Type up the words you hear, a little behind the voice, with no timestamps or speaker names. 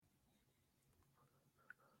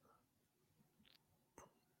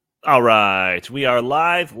All right, we are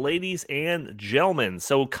live, ladies and gentlemen.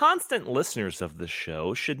 So, constant listeners of this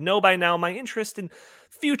show should know by now my interest in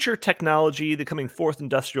future technology, the coming fourth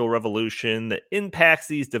industrial revolution, the impacts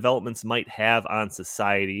these developments might have on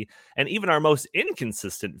society, and even our most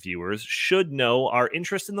inconsistent viewers should know our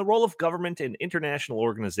interest in the role of government and international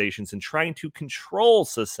organizations in trying to control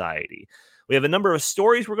society. We have a number of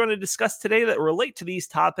stories we're going to discuss today that relate to these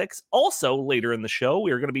topics. Also, later in the show,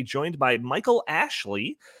 we are going to be joined by Michael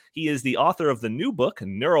Ashley. He is the author of the new book,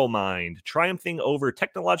 Neuromind, Triumphing Over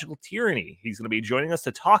Technological Tyranny. He's going to be joining us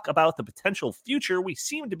to talk about the potential future we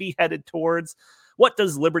seem to be headed towards. What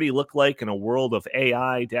does liberty look like in a world of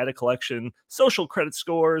AI, data collection, social credit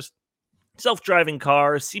scores, self-driving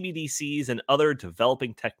cars, CBDCs, and other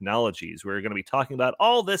developing technologies? We're going to be talking about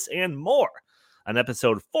all this and more on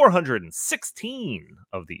episode 416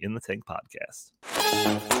 of the In the Tank podcast.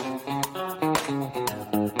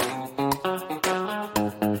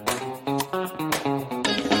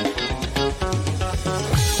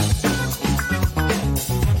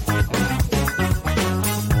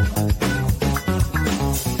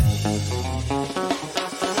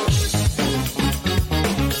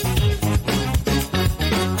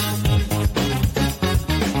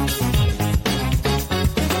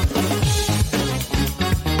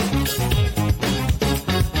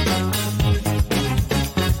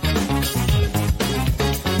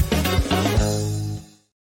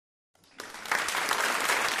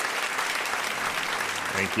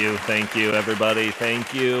 Thank you, everybody.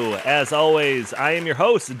 Thank you. As always, I am your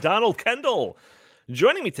host, Donald Kendall.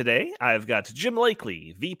 Joining me today, I've got Jim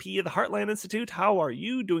Lakely, VP of the Heartland Institute. How are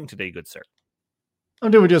you doing today, good sir?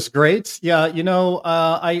 I'm doing just great. Yeah,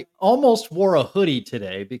 I almost wore a hoodie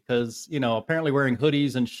today because, apparently wearing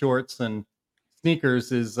hoodies and shorts and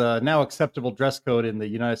sneakers is now acceptable dress code in the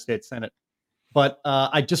United States Senate. But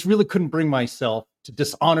I just really couldn't bring myself to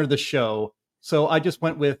dishonor the show. So I just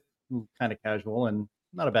went with kind of casual and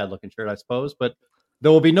not a bad looking shirt, I suppose. But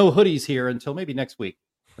there will be no hoodies here until maybe next week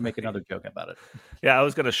to make another joke about it. Yeah, I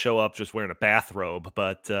was going to show up just wearing a bathrobe,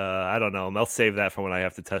 but I don't know. I'll save that for when I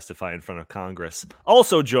have to testify in front of Congress.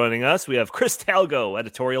 Also joining us, we have Chris Talgo,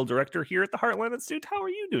 editorial director here at the Heartland Institute. How are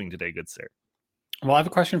you doing today, good sir? Well, I have a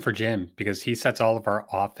question for Jim because he sets all of our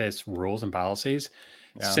office rules and policies.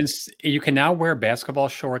 Yeah. Since you can now wear basketball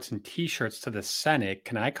shorts and T-shirts to the Senate,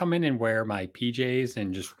 can I come in and wear my PJs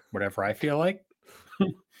and just whatever I feel like?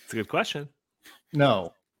 It's a good question.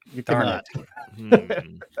 No, you cannot. Right.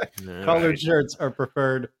 Collared shirts are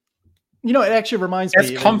preferred. It actually reminds me.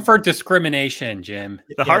 It's comfort discrimination, Jim.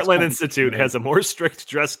 The Heartland Institute has a more strict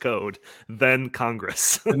dress code than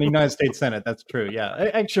Congress. In the United States Senate, that's true. Yeah,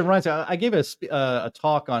 it actually reminds me. I gave a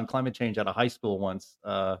talk on climate change at a high school once,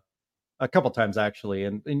 a couple times actually.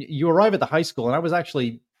 And you arrive at the high school, and I was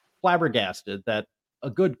actually flabbergasted that a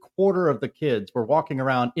good quarter of the kids were walking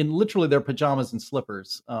around in literally their pajamas and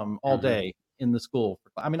slippers all day in the school.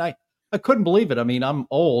 I mean, I couldn't believe it. I mean, I'm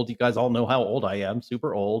old. You guys all know how old I am,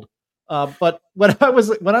 super old. But when I was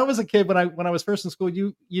a kid, when I was first in school,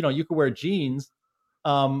 you could wear jeans.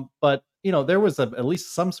 But there was at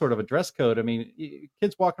least some sort of a dress code. I mean,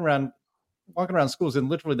 kids walking around schools in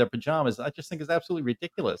literally their pajamas, I just think is absolutely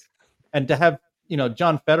ridiculous. And to have,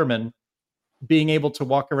 John Fetterman being able to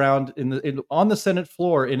walk around on the Senate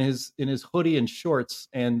floor in his hoodie and shorts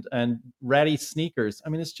and ratty sneakers. I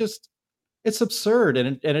mean, it's absurd.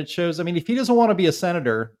 And it shows, I mean, if he doesn't want to be a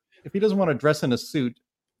senator, if he doesn't want to dress in a suit,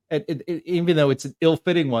 even though it's an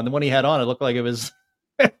ill-fitting one, the one he had on, it looked like it was,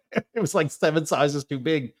 it was like 7 sizes too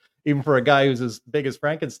big, even for a guy who's as big as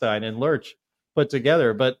Frankenstein and Lurch put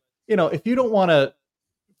together. But, if you don't want to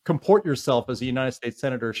comport yourself as a United States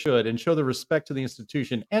senator should and show the respect to the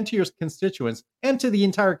institution and to your constituents and to the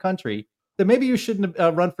entire country, then maybe you shouldn't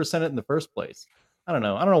run for Senate in the first place. I don't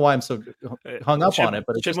know. I don't know why I'm so hung up on it,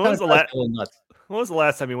 but it's just kind of nuts. When was the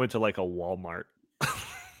last time you went to like a Walmart?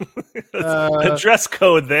 The dress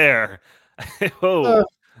code there. Well,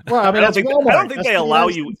 I mean, I don't think they allow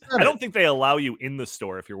you. I don't think they allow you in the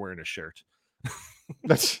store if you're wearing a shirt.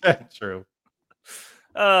 That's true.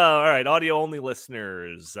 All right, audio-only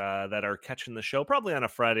listeners that are catching the show probably on a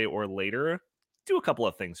Friday or later, do a couple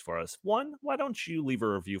of things for us. One, why don't you leave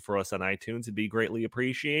a review for us on iTunes? It'd be greatly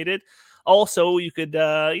appreciated. Also, you could,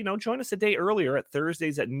 join us a day earlier at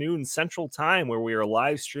Thursdays at noon Central Time, where we are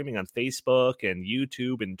live streaming on Facebook and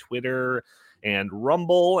YouTube and Twitter and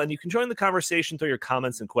Rumble. And you can join the conversation, throw your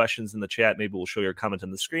comments and questions in the chat. Maybe we'll show your comment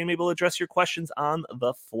on the screen. Maybe we'll address your questions on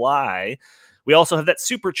the fly. We also have that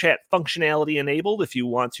super chat functionality enabled if you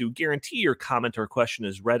want to guarantee your comment or question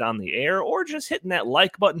is read on the air, or just hitting that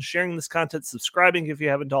like button, sharing this content, subscribing if you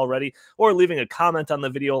haven't already, or leaving a comment on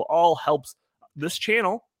the video. All helps this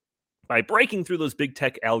channel by breaking through those big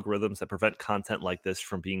tech algorithms that prevent content like this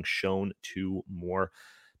from being shown to more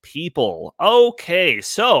people. Okay,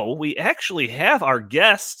 so we actually have our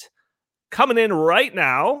guest coming in right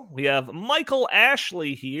now. We have Michael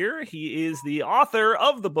Ashley here. He is the author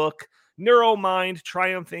of the book Neuromind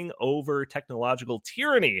Triumphing Over Technological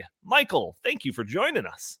Tyranny. Michael, thank you for joining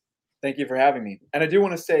us. Thank you for having me. And I do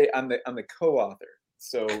want to say I'm the co-author.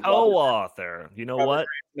 So Co-author. You know what?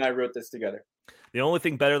 and I wrote this together. The only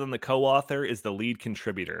thing better than the co-author is the lead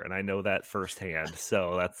contributor, and I know that firsthand.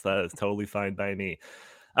 So that is totally fine by me.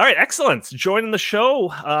 All right, excellent. Joining the show,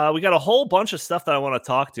 we got a whole bunch of stuff that I want to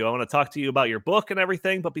talk to. I want to talk to you about your book and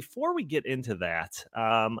everything. But before we get into that,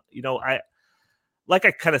 like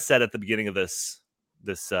I kind of said at the beginning of this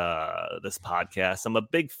podcast, I'm a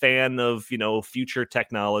big fan of, future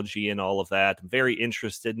technology and all of that. I'm very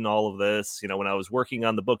interested in all of this. When I was working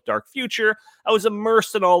on the book Dark Future, I was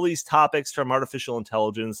immersed in all these topics, from artificial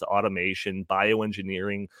intelligence, automation,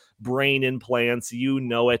 bioengineering, brain implants. You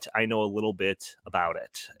know it. I know a little bit about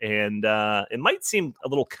it. And it might seem a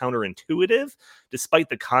little counterintuitive, despite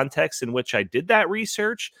the context in which I did that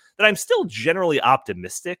research, that I'm still generally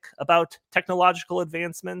optimistic about technological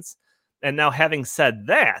advancements. And now, having said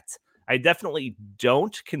that, I definitely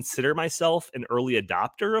don't consider myself an early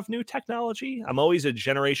adopter of new technology. I'm always a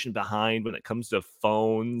generation behind when it comes to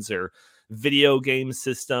phones or video game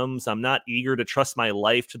systems. I'm not eager to trust my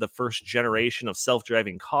life to the first generation of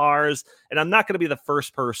self-driving cars. And I'm not going to be the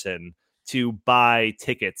first person to buy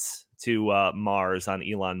tickets to Mars on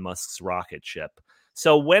Elon Musk's rocket ship.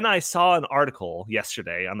 So when I saw an article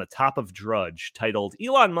yesterday on the top of Drudge titled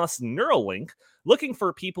Elon Musk's Neuralink looking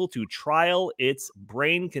for people to trial its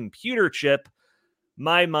brain computer chip,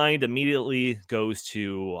 my mind immediately goes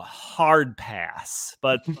to hard pass.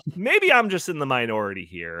 But maybe I'm just in the minority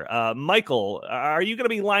here. Michael, are you going to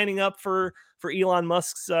be lining up for Elon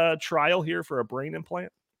Musk's trial here for a brain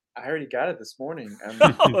implant? I already got it this morning.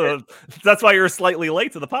 That's why you're slightly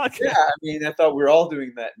late to the podcast. Yeah, I mean, I thought we were all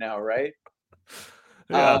doing that now, right?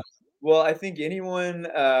 Yeah. Well, I think anyone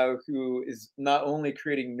who is not only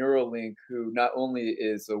creating Neuralink, who not only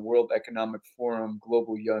is a World Economic Forum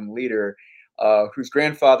global young leader, whose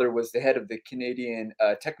grandfather was the head of the Canadian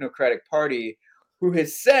Technocratic Party, who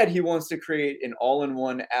has said he wants to create an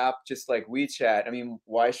all-in-one app just like WeChat. I mean,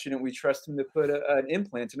 why shouldn't we trust him to put an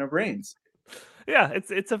implant in our brains? Yeah,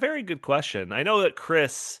 it's a very good question. I know that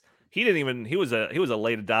Chris, he was a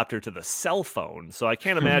late adopter to the cell phone, so I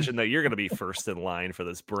can't imagine that you're going to be first in line for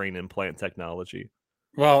this brain implant technology.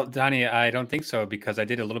 Well, Donnie, I don't think so, because I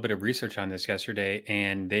did a little bit of research on this yesterday,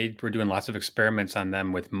 and they were doing lots of experiments on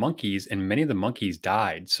them with monkeys, and many of the monkeys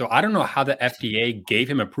died. So I don't know how the FDA gave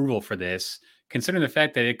him approval for this, considering the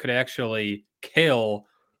fact that it could actually kill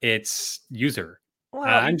its user. Well,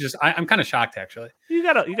 I'm kind of shocked, actually. You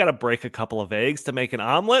gotta break a couple of eggs to make an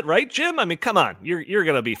omelet, right, Jim? I mean, come on, you're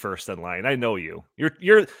gonna be first in line. I know you.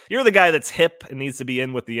 You're the guy that's hip and needs to be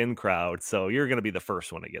in with the in crowd, so you're gonna be the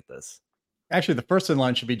first one to get this. Actually, the first in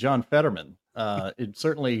line should be John Fetterman. It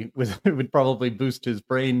certainly would probably boost his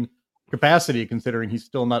brain capacity, considering he's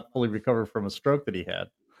still not fully recovered from a stroke that he had.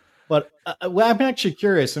 But well, I'm actually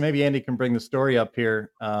curious, and maybe Andy can bring the story up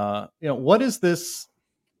here. What is this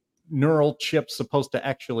neural chip supposed to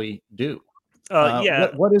actually do?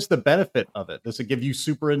 What is the benefit of it? Does it give you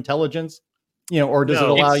super intelligence? Or does it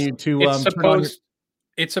allow you to?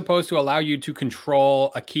 It's supposed to allow you to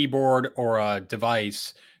control a keyboard or a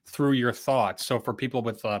device through your thoughts. So for people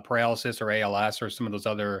with paralysis or ALS or some of those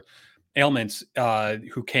other ailments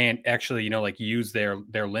who can't actually, use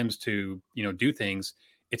their limbs to, do things,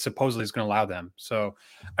 it supposedly is going to allow them. So,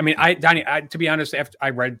 I mean, Donnie, to be honest, after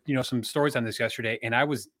I read, some stories on this yesterday, and I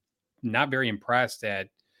was not very impressed at,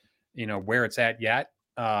 where it's at yet.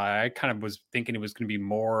 I kind of was thinking it was going to be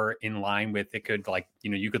more in line with, it could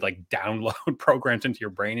you could download programs into your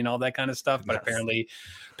brain and all that kind of stuff. But apparently,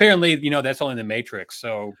 that's only the Matrix.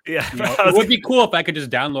 So yeah, it would be cool if I could just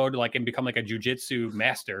download and become a jujitsu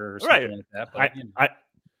master or something like that. But,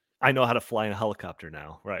 I know how to fly in a helicopter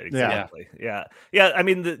now. Right. Exactly. Yeah. I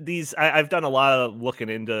mean, I've done a lot of looking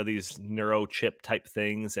into these neurochip type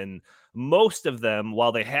things, and most of them,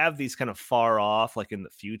 while they have these kind of far off, like in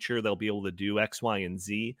the future, they'll be able to do X, Y, and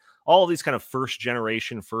Z. All of these kind of first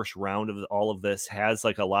generation, first round of all of this has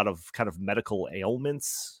a lot of kind of medical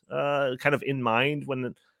ailments kind of in mind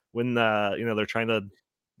when they're trying to,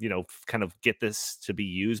 kind of get this to be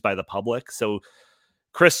used by the public. So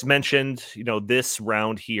Chris mentioned, this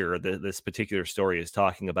round here, this particular story is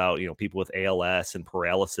talking about, people with ALS and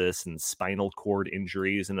paralysis and spinal cord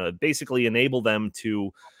injuries, and basically enable them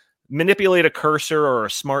to manipulate a cursor or a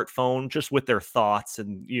smartphone just with their thoughts.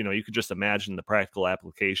 And, you could just imagine the practical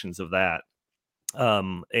applications of that.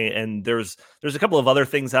 And there's a couple of other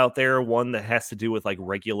things out there. One that has to do with like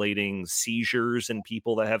regulating seizures and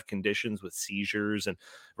people that have conditions with seizures, and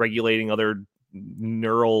regulating other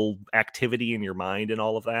neural activity in your mind and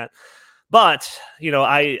all of that. But,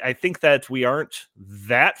 I think that we aren't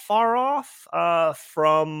that far off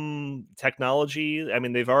from technology. I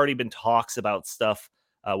mean, they've already been talks about stuff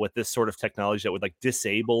with this sort of technology that would like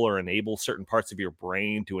disable or enable certain parts of your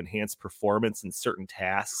brain to enhance performance in certain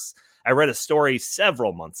tasks. I read a story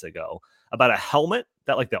several months ago about a helmet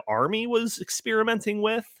that like the army was experimenting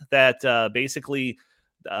with that basically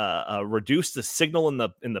reduced the signal in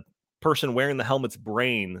the person wearing the helmet's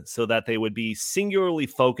brain so that they would be singularly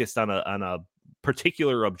focused on a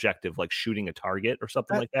particular objective, like shooting a target or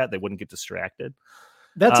something like that. They wouldn't get distracted.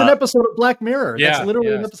 That's an episode of Black Mirror. Yeah, That's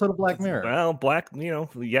literally an episode of Black Mirror. Well,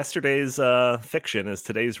 yesterday's fiction is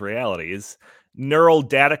today's reality. Is neural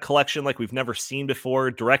data collection like we've never seen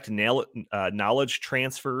before. Direct knowledge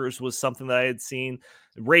transfers was something that I had seen.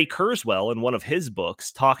 Ray Kurzweil, in one of his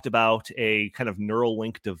books, talked about a kind of neural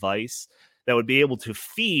link device that would be able to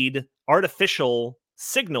feed artificial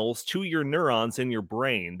signals to your neurons in your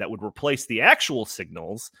brain that would replace the actual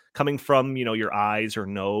signals coming from, your eyes or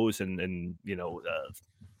nose and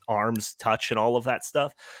arms touch and all of that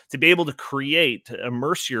stuff, to be able to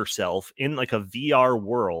immerse yourself in like a VR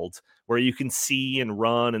world where you can see and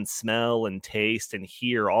run and smell and taste and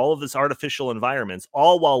hear all of this artificial environments,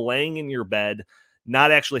 all while laying in your bed,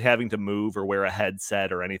 not actually having to move or wear a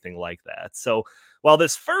headset or anything like that. So while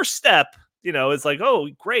this first step, is like, oh,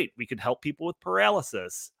 great, we could help people with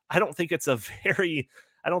paralysis, I don't think it's a very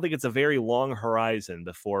long horizon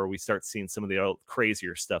before we start seeing some of the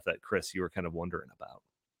crazier stuff that, Chris, you were kind of wondering about.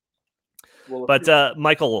 Well, but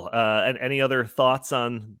Michael, any other thoughts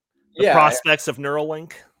on the prospects of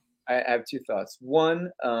Neuralink? I have two thoughts. One,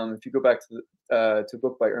 if you go back to a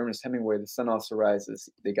book by Ernest Hemingway, The Sun Also Rises,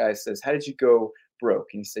 the guy says, "How did you go broke?"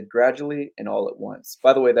 And he said, "Gradually and all at once."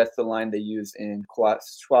 By the way, that's the line they use in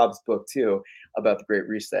Schwab's book too about the Great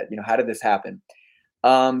Reset. How did this happen?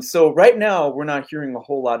 So right now we're not hearing a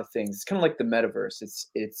whole lot of things. It's kind of like the metaverse.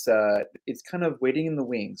 It's kind of waiting in the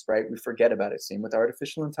wings, right? We forget about it. Same with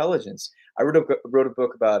artificial intelligence. I wrote a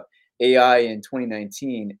book about AI in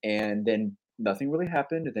 2019, and then nothing really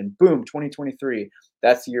happened. And then boom, 2023.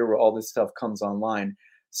 That's the year where all this stuff comes online.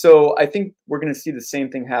 So I think we're going to see the same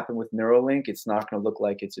thing happen with Neuralink. It's not going to look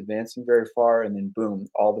like it's advancing very far, and then boom,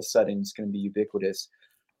 all of a sudden it's going to be ubiquitous.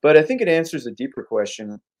 But I think it answers a deeper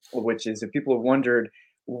question, which is if people have wondered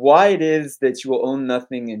why it is that you will own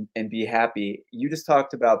nothing and be happy. You just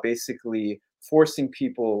talked about basically forcing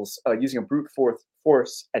people's, using a brute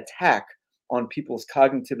force attack on people's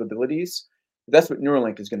cognitive abilities. That's what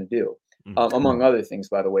Neuralink is going to do. Among other things,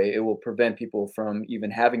 by the way, it will prevent people from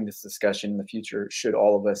even having this discussion in the future should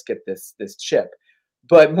all of us get this chip.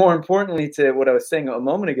 But more importantly, to what I was saying a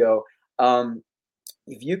moment ago,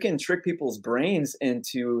 if you can trick people's brains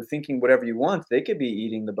into thinking whatever you want, they could be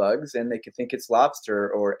eating the bugs and they could think it's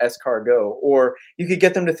lobster or escargot, or you could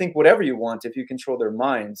get them to think whatever you want if you control their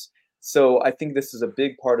minds. So I think this is a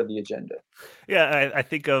big part of the agenda. Yeah, I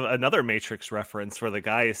think of another Matrix reference where the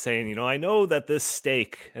guy is saying, I know that this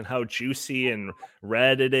steak and how juicy and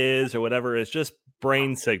red it is or whatever is just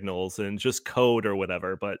brain signals and just code or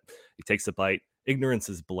whatever, but he takes a bite. Ignorance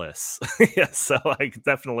is bliss. Yeah, so I could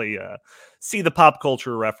definitely see the pop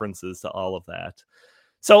culture references to all of that.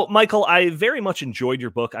 So, Michael, I very much enjoyed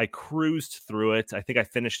your book. I cruised through it. I think I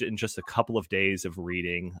finished it in just a couple of days of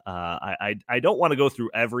reading. I don't want to go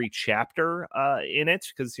through every chapter in it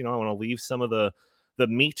because, I want to leave some of the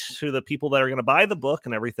meat to the people that are going to buy the book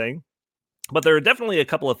and everything. But there are definitely a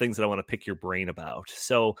couple of things that I want to pick your brain about.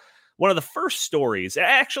 So one of the first stories,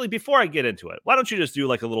 actually, before I get into it, why don't you just do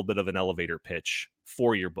like a little bit of an elevator pitch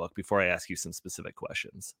for your book before I ask you some specific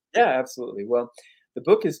questions? Yeah, absolutely. Well, the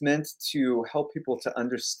book is meant to help people to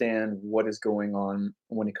understand what is going on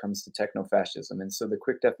when it comes to techno-fascism. And so the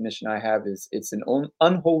quick definition I have is it's an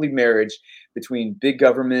unholy marriage between big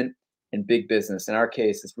government and big business. In our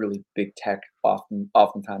case, it's really big tech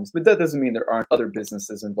oftentimes, but that doesn't mean there aren't other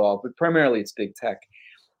businesses involved, but primarily it's big tech.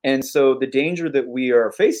 And so the danger that we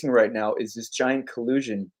are facing right now is this giant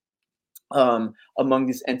collusion among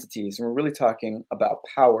these entities. And we're really talking about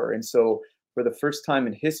power. And so for the first time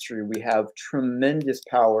in history, we have tremendous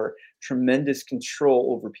power, tremendous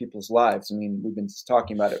control over people's lives. I mean, we've been just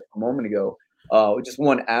talking about it a moment ago, just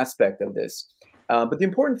one aspect of this. But the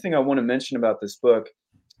important thing I want to mention about this book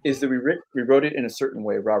is that we wrote it in a certain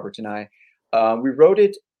way, Robert and I. We wrote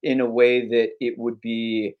it in a way that it would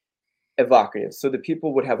be evocative, so that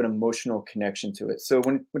people would have an emotional connection to it. So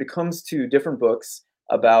when it comes to different books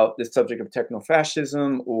about the subject of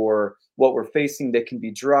technofascism or what we're facing, they can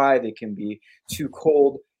be dry, they can be too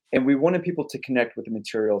cold, and we wanted people to connect with the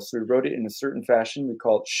material. So we wrote it in a certain fashion. We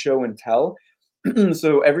call it show and tell.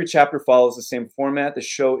 So every chapter follows the same format. The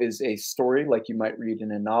show is a story like you might read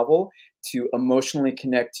in a novel to emotionally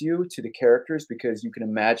connect you to the characters because you can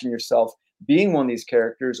imagine yourself being one of these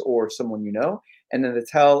characters or someone you know. And then the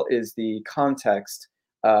tell is the context,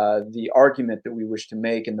 the argument that we wish to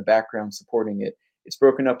make and the background supporting it. It's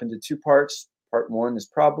broken up into two parts. Part one is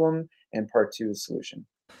problem, and part two is solution.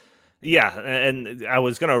 Yeah, and I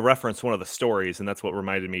was going to reference one of the stories, and that's what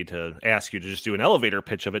reminded me to ask you to just do an elevator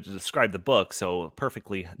pitch of it to describe the book. So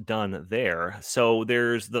perfectly done there. So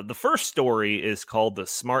there's the first story is called The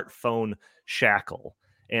Smartphone Shackle.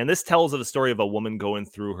 And this tells of the story of a woman going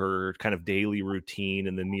through her kind of daily routine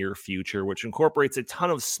in the near future, which incorporates a ton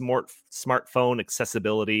of smartphone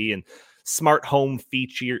accessibility and smart home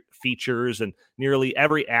features and nearly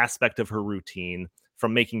every aspect of her routine,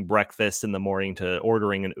 from making breakfast in the morning to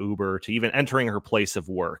ordering an Uber to even entering her place of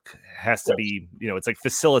work, has to be, it's like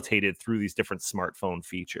facilitated through these different smartphone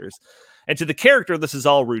features. And to the character, this is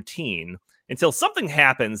all routine until something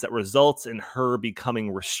happens that results in her becoming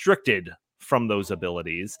restricted from those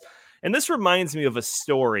abilities. And this reminds me of a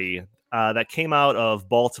story that came out of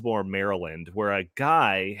Baltimore, Maryland, where a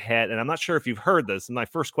guy had, and I'm not sure if you've heard this, and my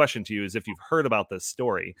first question to you is if you've heard about this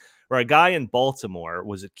story, where a guy in Baltimore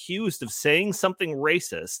was accused of saying something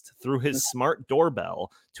racist through his smart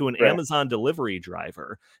doorbell to an Amazon delivery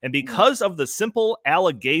driver. And because of the simple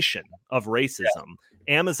allegation of racism,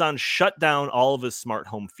 Amazon shut down all of his smart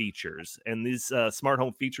home features. And these smart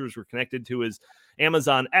home features were connected to his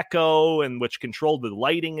Amazon Echo, and which controlled the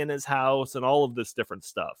lighting in his house and all of this different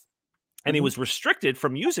stuff. And he was restricted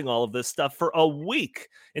from using all of this stuff for a week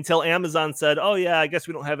until Amazon said, oh, yeah, I guess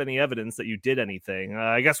we don't have any evidence that you did anything.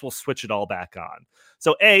 I guess we'll switch it all back on.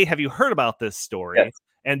 So, A, have you heard about this story? Yes.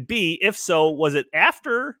 And B, if so, was it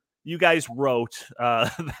after you guys wrote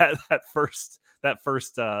that first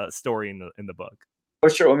story in the book? Oh,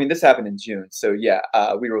 sure. I mean, this happened in June. So, yeah,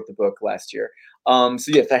 we wrote the book last year. So,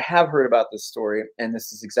 yes, I have heard about this story. And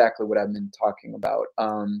this is exactly what I've been talking about.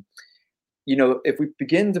 If we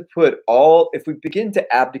begin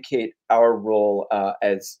to abdicate our role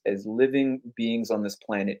as living beings on this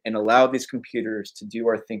planet and allow these computers to do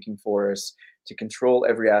our thinking for us, to control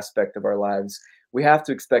every aspect of our lives, we have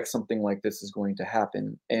to expect something like this is going to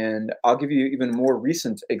happen. And I'll give you even more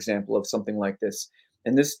recent example of something like this.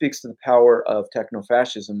 And this speaks to the power of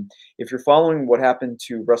technofascism. If you're following what happened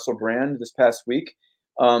to Russell Brand this past week,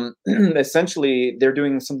 essentially they're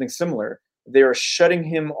doing something similar. They are shutting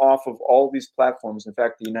him off of all these platforms. In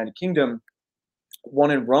fact, the United Kingdom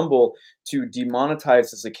wanted Rumble to demonetize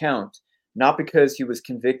his account, not because he was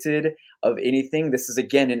convicted of anything. This is,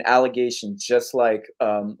 again, an allegation, just like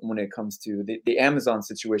when it comes to the Amazon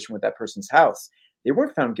situation with that person's house. They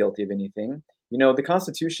weren't found guilty of anything. The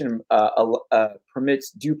Constitution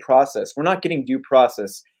permits due process. We're not getting due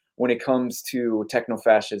process when it comes to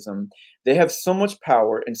technofascism. They have so much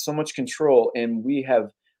power and so much control, and we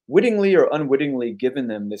have wittingly or unwittingly given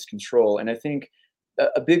them this control. And I think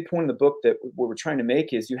a big point in the book that what we're trying to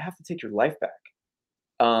make is you have to take your life back.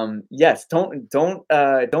 Yes, don't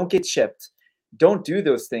get chipped. Don't do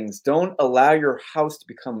those things. Don't allow your house to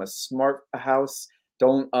become a smart house.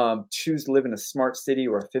 Don't choose to live in a smart city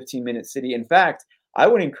or a 15-minute city. In fact, I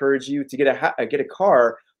would encourage you to get a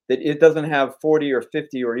car that it doesn't have 40 or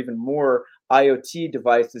 50 or even more IoT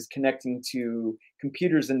devices connecting to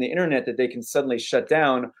computers and the internet that they can suddenly shut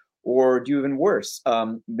down or do even worse.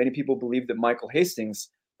 Many people believe that Michael Hastings,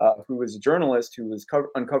 who was a journalist who was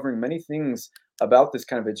uncovering many things about this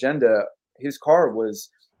kind of agenda, his car was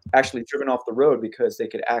actually driven off the road because they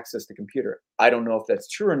could access the computer. I don't know if that's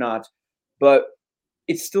true or not, but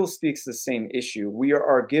it still speaks to the same issue. We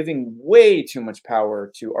are giving way too much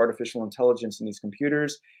power to artificial intelligence in these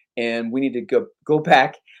computers, and we need to go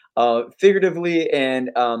back figuratively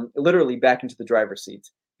and literally back into the driver's seat,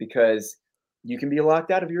 because you can be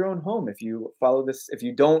locked out of your own home if you follow this, if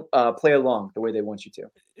you don't play along the way they want you to.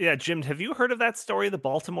 Yeah, Jim, have you heard of that story, the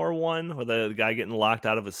Baltimore one, where the guy getting locked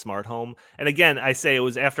out of his smart home? And again, I say it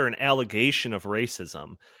was after an allegation of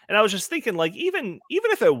racism. And I was just thinking, like, even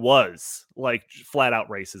if it was like flat out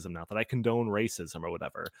racism, not that I condone racism or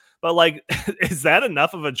whatever, but like, is that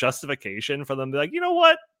enough of a justification for them to be like, you know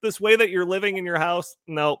what, this way that you're living in your house,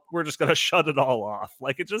 no, we're just gonna shut it all off?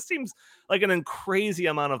 Like, it just seems like an crazy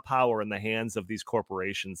amount of power in the hands of these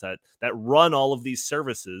corporations that run all of these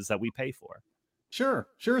services that we pay for. Sure,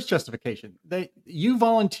 it's justification. You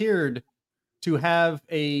volunteered to have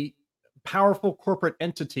a powerful corporate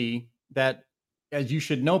entity that, as you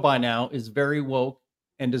should know by now, is very woke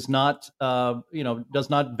and does not, does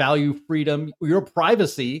not value freedom, your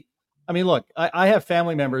privacy. I mean, look, I have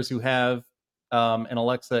family members who have an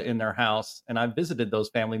Alexa in their house, and I've visited those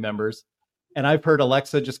family members, and I've heard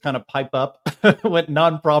Alexa just kind of pipe up, went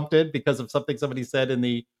non-prompted because of something somebody said in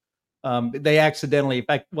the. They accidentally, in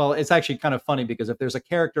fact, well, it's actually kind of funny because if there's a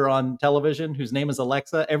character on television whose name is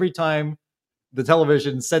Alexa, every time the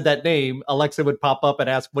television said that name, Alexa would pop up and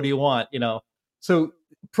ask, "What do you want?" So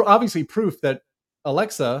obviously proof that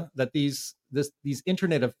Alexa, that these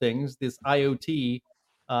Internet of Things, this IoT,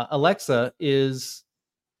 Alexa is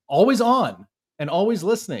always on and always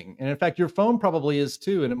listening. And in fact, your phone probably is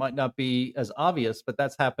too, and it might not be as obvious, but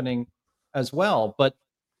that's happening as well. But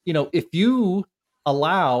if you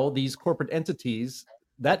allow these corporate entities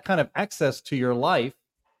that kind of access to your life,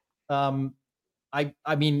 um, I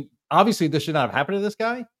mean, obviously this should not have happened to this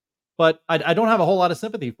guy, but I don't have a whole lot of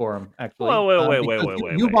sympathy for him actually, because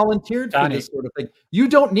you Wait. volunteered for this sort of thing. You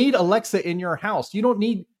don't need Alexa in your house. You don't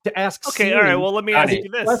need to ask Okay, all right. Siri Well, let me all ask these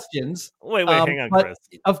you this. questions. Wait, hang on, But Chris.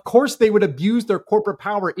 of course, they would abuse their corporate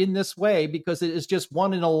power in this way because it is just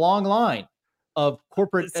one in a long line of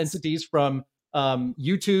corporate entities, from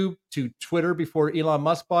YouTube to Twitter before Elon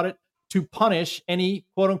Musk bought it, to punish any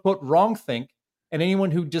quote unquote wrong think, and anyone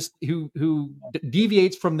who just who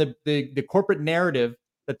deviates from the corporate narrative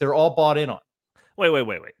that they're all bought in on.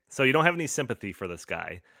 Wait. So you don't have any sympathy for this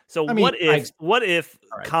guy. So I mean, what if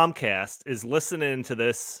right. Comcast is listening to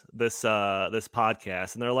this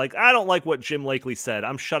podcast and they're like, I don't like what Jim Lakely said,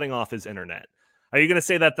 I'm shutting off his internet. Are you going to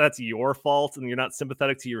say that that's your fault and you're not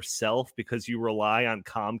sympathetic to yourself because you rely on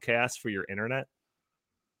Comcast for your internet?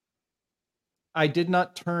 I did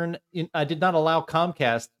not allow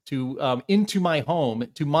Comcast to into my home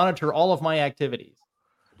to monitor all of my activities.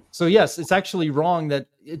 So yes, it's actually wrong that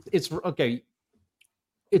it's okay.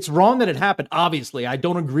 It's wrong that it happened. Obviously, I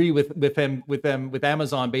don't agree with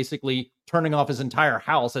Amazon basically turning off his entire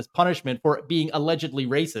house as punishment for being allegedly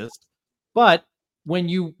racist. But when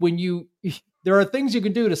you there are things you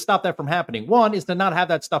can do to stop that from happening. One is to not have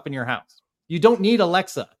that stuff in your house. You don't need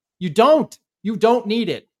Alexa. You don't need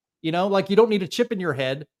it. Like you don't need a chip in your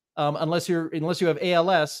head unless you have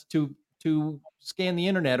ALS to scan the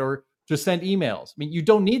internet or to send emails. I mean, you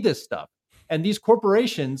don't need this stuff. And these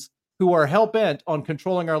corporations who are hell bent on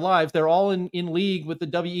controlling our lives, they're all in league with the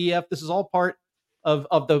WEF. This is all part of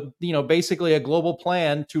the basically a global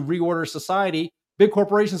plan to reorder society. Big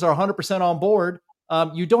corporations are 100% on board.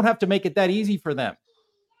 You don't have to make it that easy for them.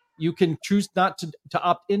 You can choose not to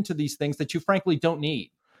opt into these things that you frankly don't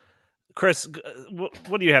need. Chris,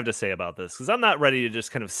 what do you have to say about this? Because I'm not ready to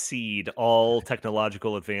just kind of cede all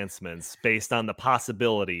technological advancements based on the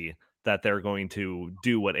possibility that they're going to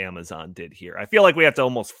do what Amazon did here. I feel like we have to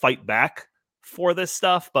almost fight back for this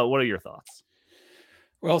stuff, but what are your thoughts?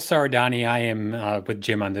 Well, sorry, Donnie, I am with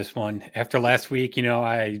Jim on this one. After last week,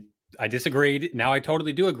 I disagreed. Now I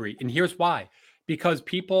totally do agree. And here's why. Because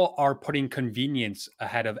people are putting convenience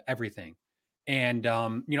ahead of everything. And,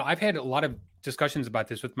 I've had a lot of discussions about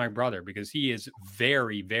this with my brother because he is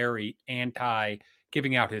very, very anti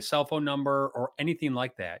giving out his cell phone number or anything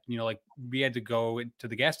like that. Like we had to go to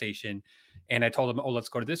the gas station and I told him, oh, let's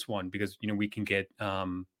go to this one because, we can get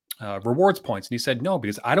rewards points. And he said, no,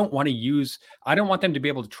 because I don't want them to be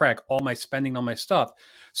able to track all my spending on my stuff.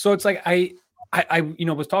 So it's like, I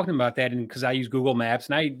was talking about that, and because I use Google Maps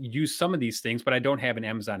and I use some of these things, but I don't have an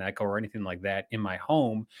Amazon Echo or anything like that in my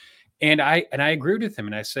home. And I agreed with him,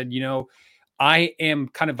 and I said, I am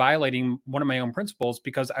kind of violating one of my own principles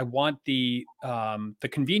because I want the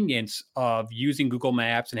convenience of using Google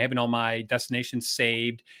Maps and having all my destinations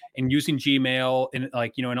saved and using Gmail and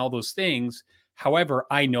and all those things. However,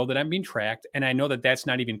 I know that I'm being tracked, and I know that that's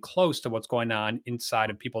not even close to what's going on inside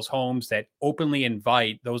of people's homes that openly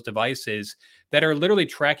invite those devices that are literally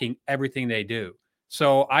tracking everything they do.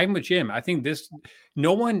 So I'm with Jim. I think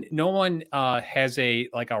no one has a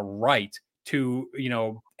right to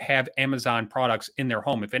have Amazon products in their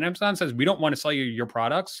home. If Amazon says we don't want to sell you your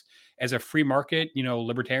products as a free market,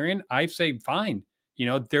 libertarian, I say fine.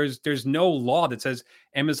 There's no law that says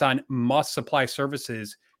Amazon must supply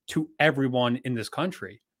services to everyone in this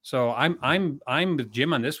country. So I'm with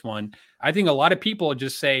Jim on this one. I think a lot of people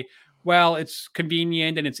just say, well, it's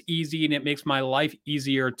convenient and it's easy and it makes my life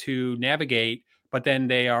easier to navigate, but then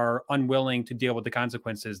they are unwilling to deal with the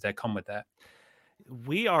consequences that come with that.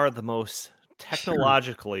 We are the most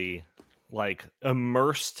technologically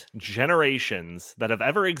immersed generations that have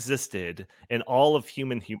ever existed in all of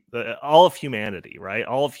humanity, right?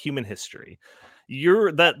 All of human history.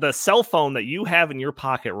 the cell phone that you have in your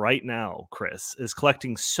pocket right now, Chris, is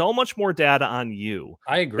collecting so much more data on you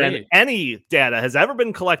I than agree. any data has ever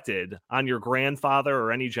been collected on your grandfather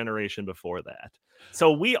or any generation before that.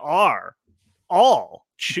 So we are all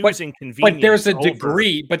choosing convenience but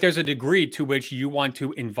there's a degree to which you want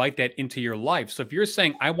to invite that into your life. So if you're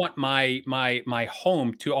saying I want my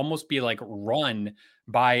home to almost be like run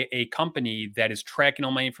by a company that is tracking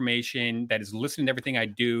all my information, that is listening to everything I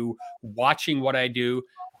do, watching what I do,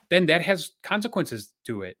 then that has consequences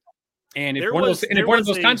to it. And if one of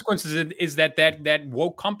those consequences is that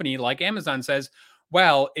woke company like Amazon says,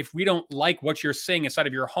 well, if we don't like what you're saying inside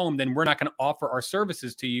of your home, then we're not going to offer our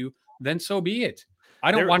services to you, then so be it.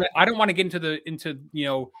 I don't want to get into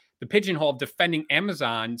the pigeonhole of defending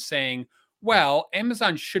Amazon, saying, well,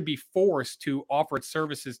 Amazon should be forced to offer its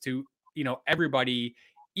services to, everybody,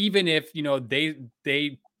 even if,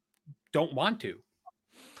 they don't want to.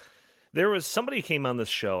 There was somebody came on this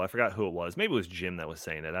show. I forgot who it was. Maybe it was Jim that was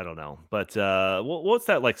saying it. I don't know. But what's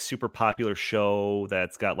that like super popular show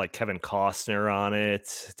that's got like Kevin Costner on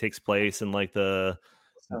it? It takes place in like the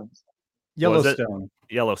Yellowstone.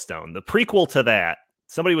 Yellowstone. The prequel to that.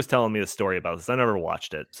 Somebody was telling me the story about this. I never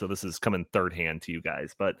watched it, so this is coming third hand to you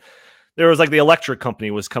guys. But there was like the electric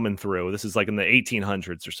company was coming through. This is like in the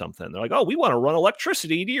 1800s or something. They're like, oh, we want to run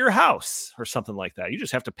electricity to your house or something like that. You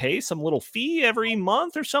just have to pay some little fee every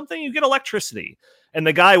month or something. You get electricity. And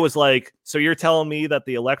the guy was like, so you're telling me that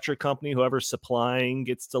the electric company, whoever's supplying,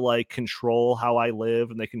 gets to like control how I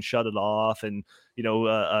live and they can shut it off and,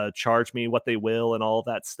 charge me what they will and all of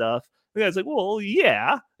that stuff. The guy's like, well,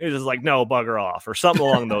 yeah. It's just like, no, bugger off or something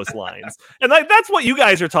along those lines. And like, that's what you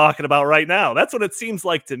guys are talking about right now. That's what it seems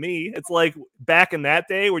like to me. It's like back in that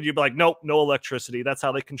day where you'd be like, nope, no electricity. That's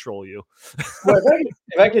how they control you. Well,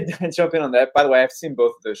 if I could jump in on that. By the way, I've seen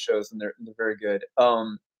both of those shows and they're very good.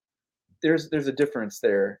 There's a difference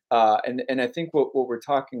there. And I think what we're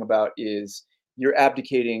talking about is you're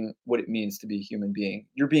abdicating what it means to be a human being.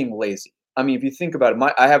 You're being lazy. I mean, if you think about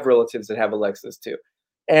it, I have relatives that have Alexas too.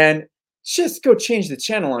 And just go change the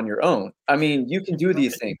channel on your own. I mean, you can do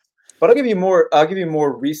these things. But I'll give you a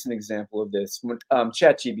more recent example of this.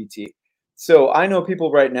 ChatGPT. So I know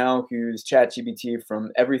people right now who use ChatGPT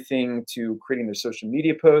from everything to creating their social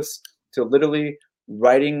media posts to literally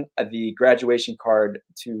writing the graduation card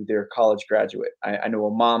to their college graduate. I know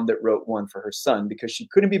a mom that wrote one for her son because she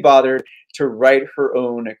couldn't be bothered to write her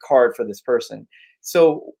own card for this person.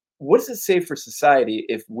 So what does it say for society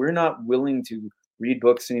if we're not willing to read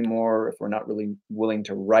books anymore, if we're not really willing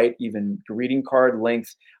to write even greeting card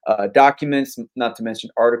length documents, not to mention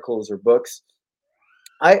articles or books?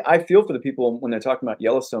 I feel for the people when they're talking about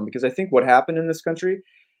Yellowstone, because I think what happened in this country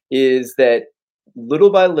is that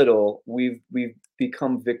little by little we've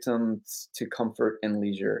become victims to comfort and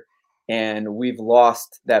leisure, and we've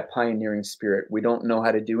lost that pioneering spirit. We don't know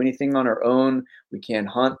how to do anything on our own. We can't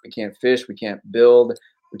hunt, we can't fish, we can't build,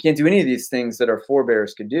 we can't do any of these things that our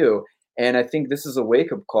forebears could do. And I think this is a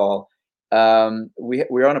wake-up call.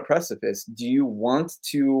 We're on a precipice. Do you want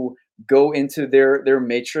to go into their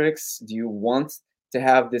matrix? Do you want to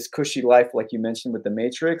have this cushy life, like you mentioned with the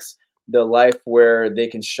Matrix, the life where they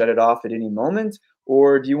can shut it off at any moment?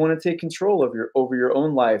 Or do you want to take control of over your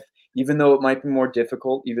own life, even though it might be more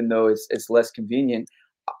difficult, even though it's less convenient?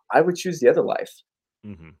 I would choose the other life.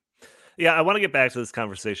 Mm-hmm. Yeah, I want to get back to this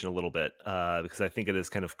conversation a little bit because I think it is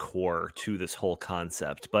kind of core to this whole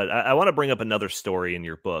concept. But I want to bring up another story in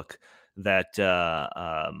your book that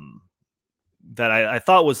that I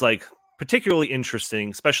thought was like particularly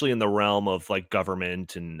interesting, especially in the realm of like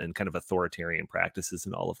government and kind of authoritarian practices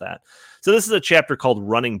and all of that. So this is a chapter called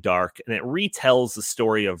Running Dark, and it retells the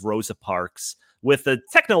story of Rosa Parks with a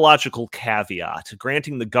technological caveat,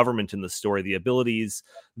 granting the government in the story the abilities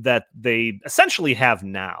that they essentially have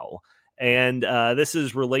now. And this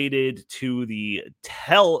is related to the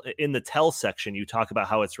in the tell section. You talk about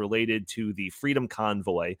how it's related to the Freedom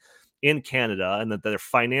Convoy in Canada, and that they're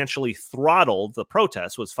financially throttled. The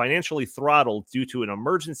protest was financially throttled due to an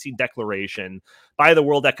emergency declaration by the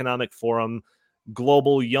World Economic Forum young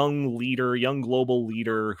global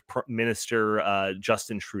leader, Minister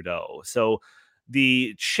Justin Trudeau. So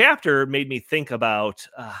the chapter made me think about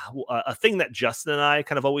a thing that Justin and I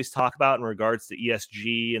kind of always talk about in regards to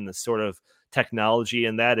ESG and the sort of technology,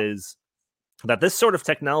 and that is that this sort of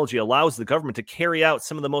technology allows the government to carry out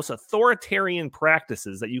some of the most authoritarian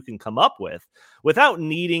practices that you can come up with without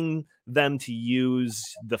needing them to use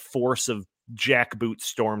the force of jackboot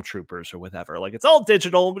stormtroopers or whatever. Like, it's all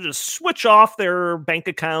digital. We'll just switch off their bank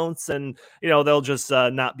accounts and, they'll just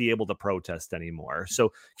not be able to protest anymore.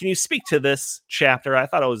 So can you speak to this chapter? I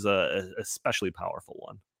thought it was a especially powerful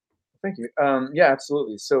one. Thank you. Yeah,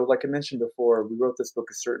 absolutely. So, like I mentioned before, we wrote this book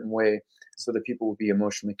a certain way so that people would be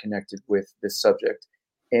emotionally connected with this subject.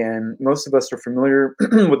 And most of us are familiar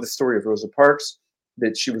with the story of Rosa Parks,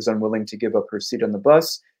 that she was unwilling to give up her seat on the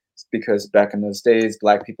bus because back in those days,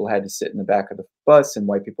 Black people had to sit in the back of the bus and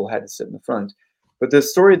white people had to sit in the front. But the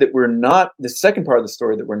story that we're not, the second part of the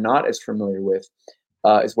story that we're not as familiar with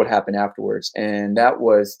is what happened afterwards, and that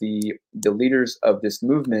was the leaders of this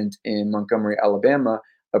movement in Montgomery, Alabama,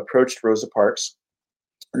 approached Rosa Parks,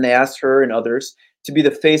 and they asked her and others to be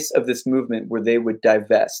the face of this movement, where they would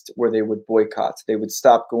divest, where they would boycott, they would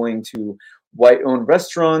stop going to white-owned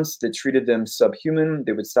restaurants that treated them subhuman.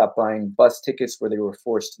 They would stop buying bus tickets where they were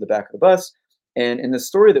forced to the back of the bus. And in the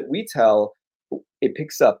story that we tell, it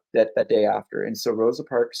picks up that day after. And so Rosa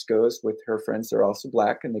Parks goes with her friends, they're also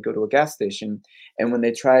Black, and they go to a gas station. And when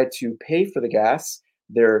they try to pay for the gas,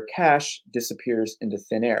 their cash disappears into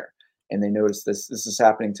thin air. And they notice this is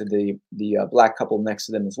happening to the Black couple next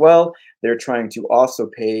to them as well. They're trying to also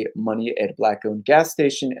pay money at a Black-owned gas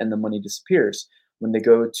station, and the money disappears. When they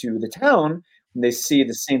go to the town, they see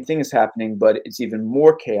the same thing is happening, but it's even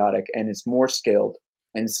more chaotic and it's more scaled.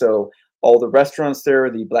 And so all the restaurants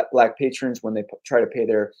there, the black patrons, when they try to pay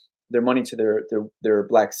their money to their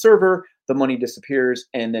Black server, the money disappears,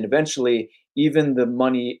 and then eventually even the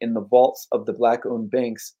money in the vaults of the Black-owned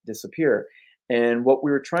banks disappear. And what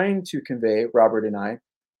we were trying to convey, Robert and I,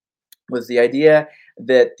 was the idea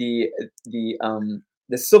that the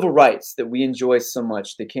civil rights that we enjoy so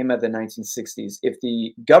much, that came out of the 1960s, if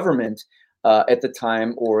the government at the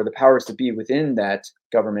time, or the powers that be within that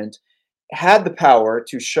government, had the power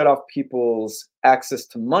to shut off people's access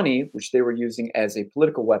to money, which they were using as a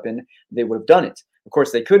political weapon, they would have done it. Of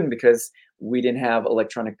course, they couldn't, because we didn't have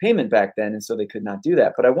electronic payment back then, and so they could not do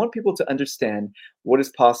that. But I want people to understand what is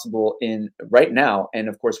possible in right now, and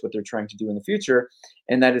of course what they're trying to do in the future,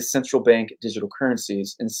 and that is central bank digital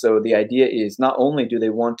currencies. And so the idea is, not only do they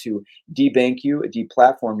want to debank you,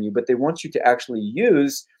 deplatform you, but they want you to actually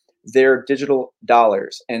use their digital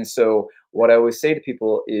dollars. And so what I always say to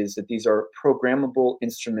people is that these are programmable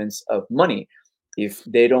instruments of money. If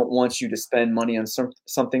they don't want you to spend money on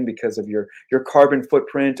something because of your carbon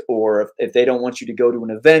footprint, or if they don't want you to go to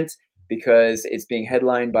an event because it's being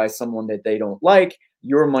headlined by someone that they don't like,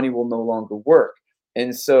 your money will no longer work.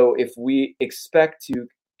 And so if we expect to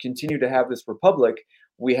continue to have this republic,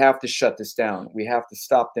 we have to shut this down. We have to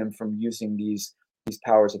stop them from using these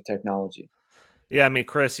powers of technology. Yeah, I mean,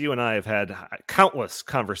 Chris, you and I have had countless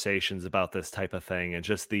conversations about this type of thing, and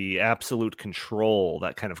just the absolute control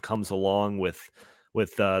that kind of comes along with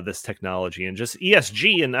this technology, and just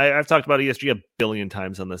ESG. And I've talked about ESG a billion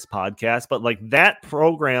times on this podcast, but like that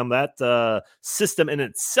program, that system in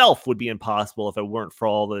itself would be impossible if it weren't for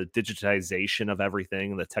all the digitization of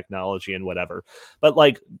everything, the technology and whatever. But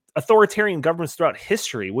like authoritarian governments throughout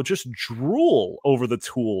history would just drool over the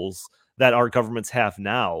tools that our governments have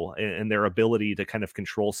now, and their ability to kind of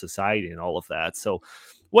control society and all of that. So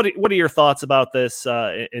what are your thoughts about this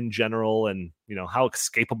in general? And, how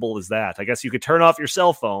escapable is that? I guess you could turn off your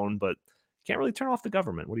cell phone, but you can't really turn off the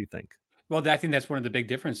government. What do you think? Well, I think that's one of the big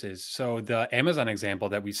differences. So the Amazon example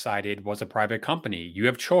that we cited was a private company. You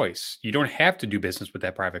have choice. You don't have to do business with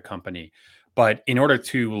that private company. But in order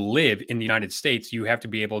to live in the United States, you have to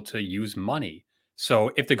be able to use money.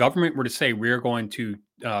 So if the government were to say, we're going to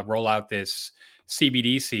roll out this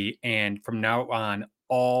CBDC, and from now on,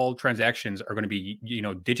 all transactions are going to be,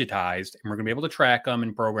 digitized, and we're going to be able to track them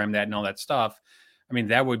and program that and all that stuff. I mean,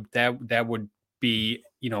 that would be,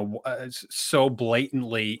 so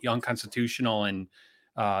blatantly unconstitutional, and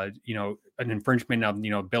an infringement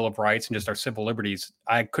of, Bill of Rights and just our civil liberties.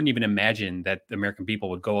 I couldn't even imagine that the American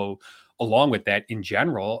people would go along with that in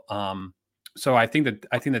general. So I think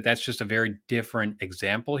that that's just a very different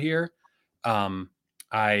example here.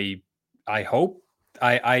 I hope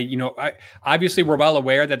I obviously, we're well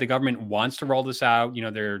aware that the government wants to roll this out.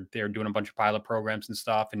 They're doing a bunch of pilot programs and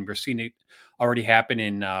stuff, and we're seeing it already happen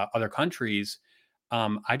in other countries.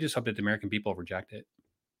 I just hope that the American people reject it.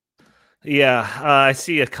 Yeah, I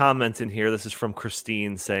see a comment in here. This is from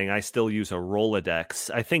Christine saying, I still use a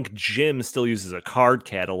Rolodex. I think Jim still uses a card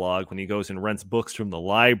catalog when he goes and rents books from the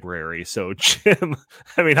library. So, Jim,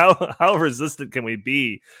 I mean, how resistant can we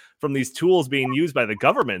be from these tools being used by the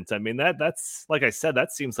government? I mean, that's like I said,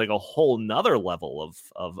 that seems like a whole nother level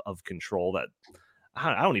of control that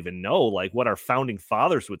I don't even know, like, what our founding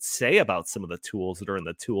fathers would say about some of the tools that are in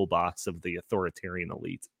the toolbox of the authoritarian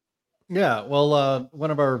elite. Yeah, well,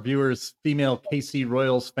 one of our viewers, female KC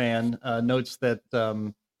Royals fan, notes that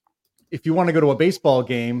if you want to go to a baseball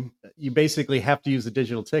game, you basically have to use a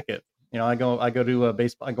digital ticket. You know, I go to a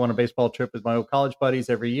baseball. I go on a baseball trip with my old college buddies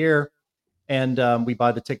every year, and we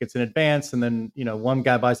buy the tickets in advance. And then one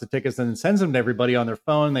guy buys the tickets and then sends them to everybody on their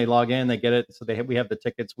phone. They log in, they get it, so we have the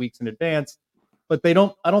tickets weeks in advance. But they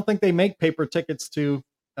don't. I don't think they make paper tickets to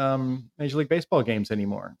Major League Baseball games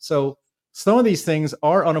anymore. So some of these things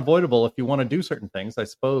are unavoidable if you want to do certain things. I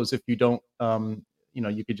suppose if you don't,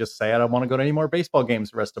 you could just say, I don't want to go to any more baseball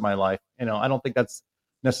games the rest of my life. I don't think that's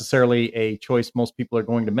necessarily a choice most people are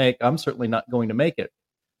going to make. I'm certainly not going to make it.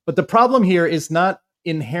 But the problem here is not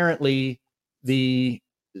inherently the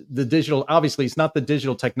digital. Obviously, it's not the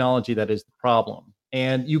digital technology that is the problem.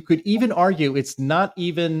 And you could even argue it's not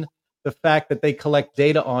even the fact that they collect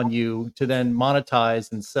data on you to then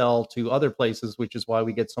monetize and sell to other places, which is why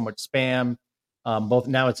we get so much spam. Both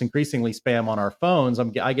now it's increasingly spam on our phones.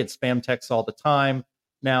 I get spam texts all the time.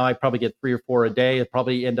 Now I probably get 3 or 4 a day. It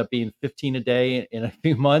probably end up being 15 a day in a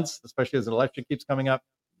few months, especially as the election keeps coming up.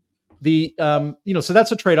 So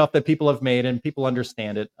that's a trade-off that people have made and people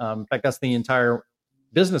understand it. In fact, that's the entire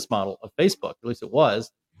business model of Facebook, at least it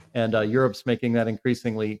was. And Europe's making that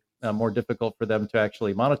increasingly more difficult for them to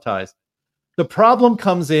actually monetize. The problem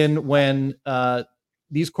comes in when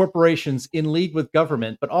these corporations, in league with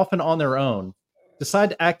government, but often on their own,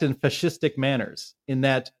 decide to act in fascistic manners, in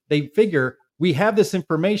that they figure, we have this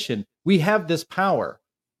information, we have this power.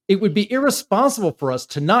 It would be irresponsible for us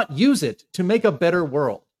to not use it to make a better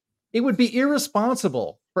world. It would be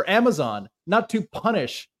irresponsible for Amazon not to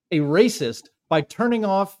punish a racist by turning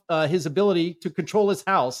off his ability to control his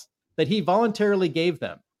house that he voluntarily gave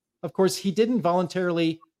them. Of course, he didn't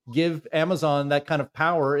voluntarily give Amazon that kind of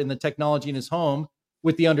power in the technology in his home,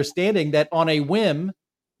 with the understanding that on a whim,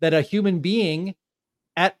 that a human being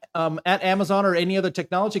at Amazon or any other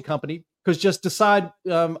technology company could just decide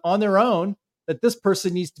on their own that this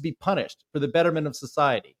person needs to be punished for the betterment of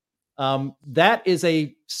society. That is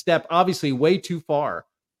a step, obviously, way too far.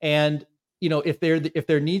 And if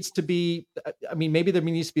there needs to be, maybe there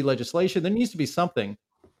needs to be legislation. There needs to be something,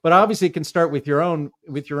 but obviously, it can start with your own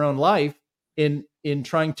life in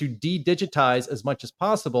trying to de-digitize as much as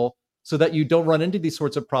possible, so that you don't run into these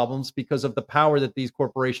sorts of problems because of the power that these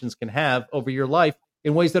corporations can have over your life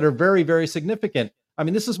in ways that are very, very significant.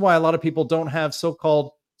 This is why a lot of people don't have so-called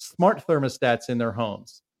smart thermostats in their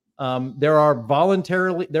homes. There are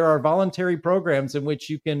voluntary programs in which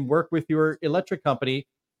you can work with your electric company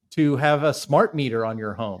to have a smart meter on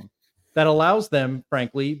your home that allows them,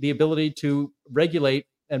 frankly, the ability to regulate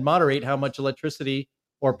and moderate how much electricity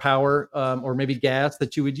or power or maybe gas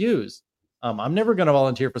that you would use. I'm never going to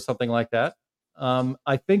volunteer for something like that.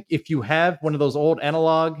 I think if you have one of those old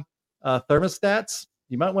analog thermostats,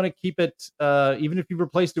 you might want to keep it, even if you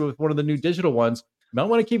replaced it with one of the new digital ones, you might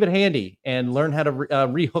want to keep it handy and learn how to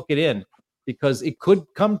rehook it in, because it could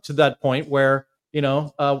come to that point where,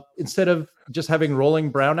 instead of just having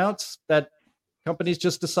rolling brownouts, that companies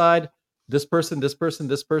just decide this person,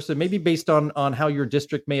 maybe based on how your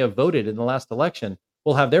district may have voted in the last election,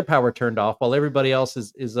 will have their power turned off while everybody else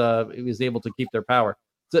is able to keep their power.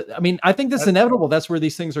 So, I think that's inevitable. That's where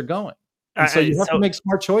these things are going. And so you have to make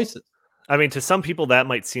smart choices. To some people, that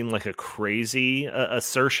might seem like a crazy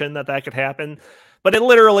assertion that could happen, but it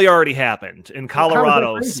literally already happened in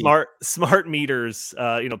Colorado. Smart meters,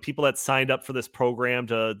 people that signed up for this program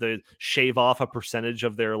to shave off a percentage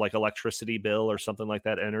of their electricity bill or something like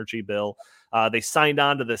that, energy bill. They signed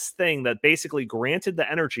on to this thing that basically granted the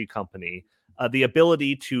energy company the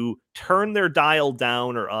ability to turn their dial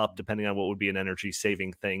down or up, depending on what would be an energy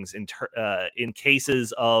saving things in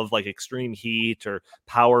cases of extreme heat or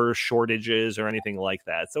power shortages or anything like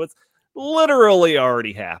that. So it's literally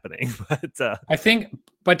already happening.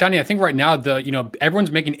 But Donnie, I think right now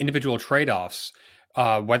everyone's making individual trade-offs.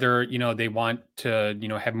 Whether they want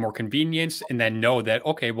to have more convenience and then know that,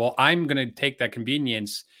 okay, well, I'm going to take that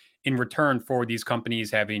convenience in return for these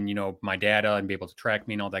companies having my data and be able to track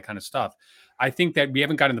me and all that kind of stuff. I think that we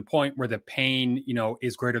haven't gotten to the point where the pain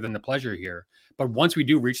is greater than the pleasure here. But once we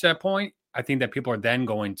do reach that point, I think that people are then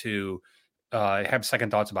going to have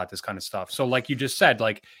second thoughts about this kind of stuff. So like you just said,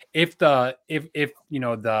 if the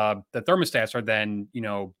thermostats are then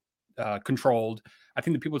controlled, I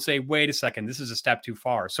think that people would say, wait a second, this is a step too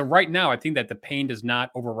far. So right now, I think that the pain does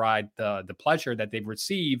not override the pleasure that they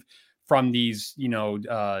receive from these,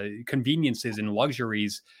 conveniences and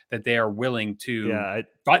luxuries that they are willing to,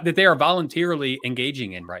 that they are voluntarily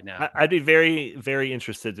engaging in right now. I'd be very, very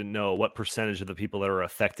interested to know what percentage of the people that are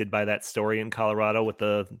affected by that story in Colorado with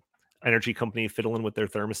the energy company fiddling with their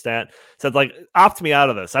thermostat said, opt me out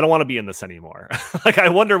of this. I don't want to be in this anymore. I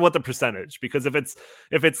wonder what the percentage, because if it's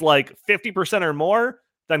 50% or more,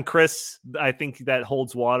 then Chris, I think that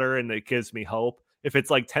holds water and it gives me hope. If it's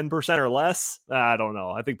like 10% or less, I don't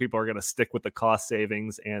know. I think people are going to stick with the cost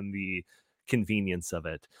savings and the convenience of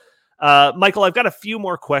it. Michael, I've got a few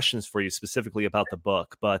more questions for you specifically about the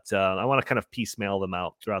book, but I want to kind of piecemeal them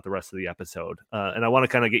out throughout the rest of the episode. And I want to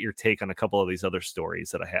kind of get your take on a couple of these other stories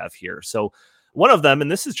that I have here. So one of them, and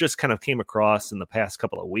this is just kind of came across in the past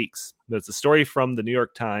couple of weeks, there's a story from the New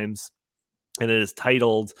York Times, and it is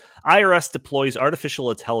titled, IRS Deploys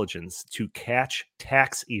Artificial Intelligence to Catch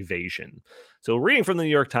Tax Evasion. So reading from the New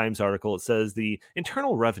York Times article, it says the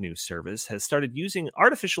Internal Revenue Service has started using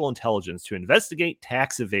artificial intelligence to investigate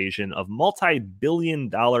tax evasion of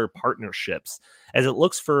multi-billion-dollar partnerships as it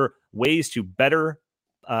looks for ways to better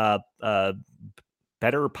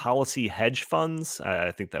policy hedge funds.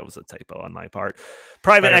 I think that was a typo on my part.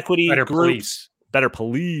 Private equity better groups. police. Better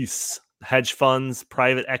police, hedge funds,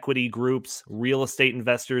 private equity groups, real estate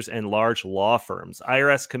investors, and large law firms.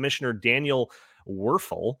 IRS Commissioner Daniel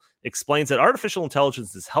Werfel explains that artificial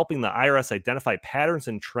intelligence is helping the IRS identify patterns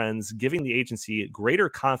and trends, giving the agency greater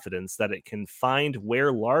confidence that it can find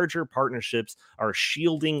where larger partnerships are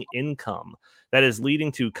shielding income. That is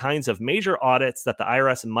leading to kinds of major audits that the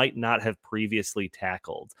IRS might not have previously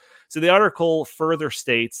tackled. So the article further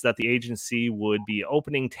states that the agency would be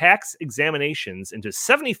opening tax examinations into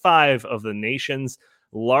 75 of the nation's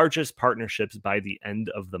largest partnerships by the end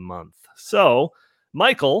of the month. So,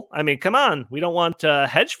 Michael, I mean, come on. We don't want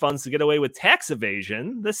hedge funds to get away with tax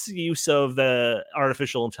evasion. This use of the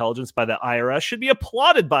artificial intelligence by the IRS should be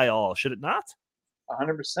applauded by all, should it not?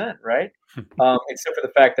 100%, right? Except for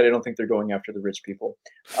the fact that I don't think they're going after the rich people.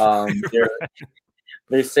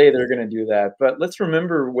 They say they're going to do that, but let's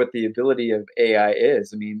remember what the ability of AI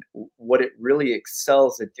is. I mean, what it really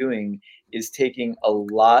excels at doing is taking a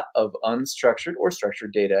lot of unstructured or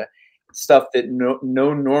structured data, stuff that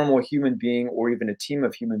no normal human being or even a team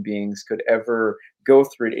of human beings could ever go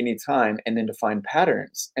through at any time, and then to find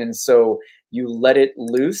patterns. And so you let it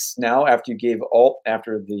loose now after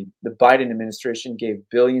the Biden administration gave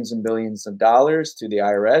billions and billions of dollars to the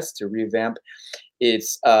IRS to revamp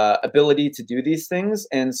its ability to do these things.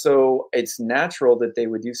 And so it's natural that they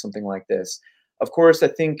would do something like this. Of course, I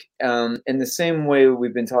think in the same way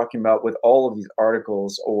we've been talking about with all of these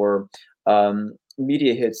articles or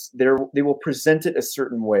media hits, they will present it a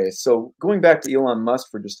certain way. So going back to Elon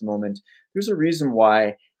Musk for just a moment, there's a reason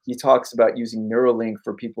why he talks about using Neuralink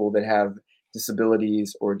for people that have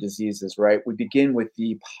disabilities or diseases, right? We begin with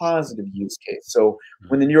the positive use case. So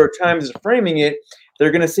when the New York Times is framing it,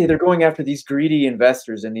 they're going to say they're going after these greedy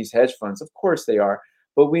investors and these hedge funds. Of course they are,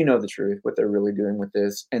 but we know the truth, what they're really doing with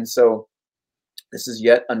this. And so this is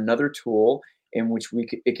yet another tool in which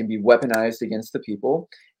it can be weaponized against the people.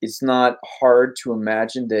 It's not hard to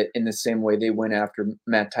imagine that in the same way they went after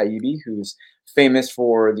Matt Taibbi, who's famous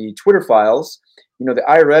for the Twitter files, the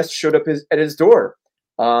IRS showed up at his door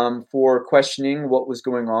for questioning what was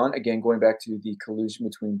going on. Again, going back to the collusion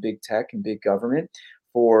between big tech and big government,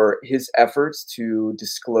 for his efforts to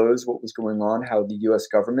disclose what was going on, how the US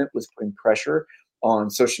government was putting pressure on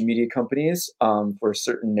social media companies for a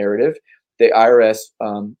certain narrative. The IRS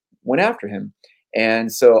went after him.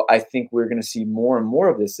 And so I think we're going to see more and more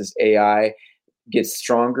of this as AI gets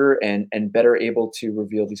stronger and better able to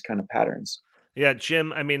reveal these kind of patterns. Yeah,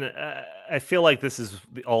 Jim, I mean, I feel like this is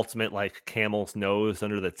the ultimate, like, camel's nose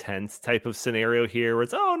under the tent type of scenario here, where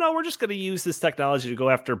it's, oh, no, we're just going to use this technology to go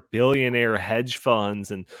after billionaire hedge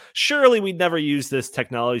funds. And surely we'd never use this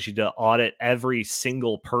technology to audit every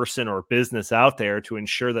single person or business out there to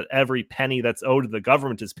ensure that every penny that's owed to the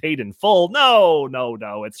government is paid in full. No.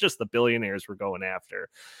 It's just the billionaires we're going after.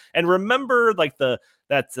 And remember, like,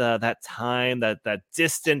 that time, that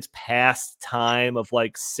distant past time of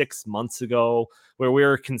like 6 months ago, where we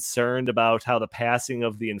were concerned about how the passing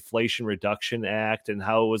of the Inflation Reduction Act and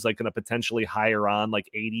how it was like going to potentially hire on like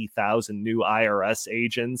 80,000 new IRS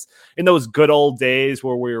agents in those good old days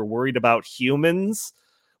where we were worried about humans.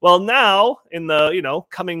 Well, now in the,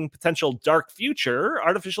 coming potential dark future,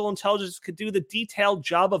 artificial intelligence could do the detailed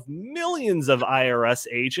job of millions of IRS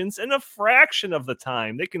agents in a fraction of the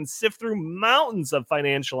time. They can sift through mountains of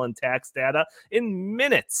financial and tax data in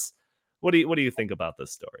minutes. What do you think about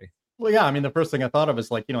this story? Well, yeah, I mean, the first thing I thought of is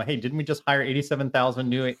like, hey, didn't we just hire 87,000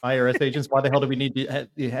 new IRS agents? Why the hell do we need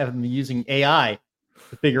to have them using AI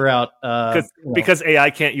to figure out? Because AI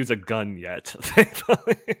can't use a gun yet.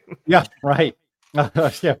 Yeah, right.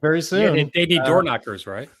 Yeah, very soon. Yeah, they need door knockers,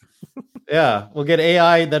 right? Yeah, we'll get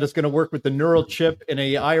AI that is going to work with the neural chip in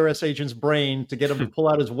a IRS agent's brain to get him to pull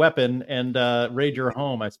out his weapon and raid your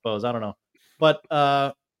home, I suppose. I don't know. But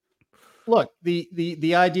look,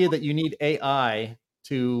 the idea that you need AI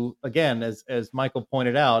to, again, as Michael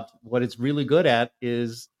pointed out, what it's really good at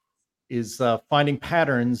is finding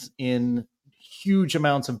patterns in huge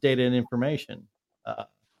amounts of data and information.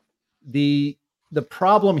 The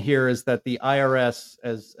problem here is that the IRS,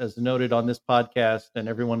 as noted on this podcast, and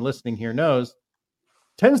everyone listening here knows,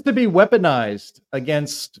 tends to be weaponized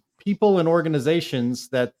against people and organizations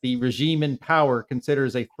that the regime in power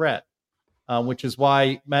considers a threat. Which is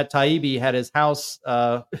why Matt Taibbi had his house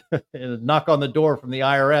knock on the door from the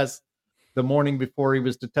IRS the morning before he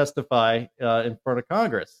was to testify in front of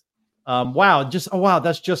Congress. Wow,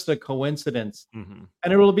 that's just a coincidence. Mm-hmm.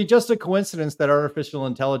 And it will be just a coincidence that artificial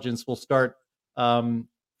intelligence will start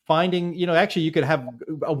finding, actually you could have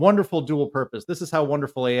a wonderful dual purpose. This is how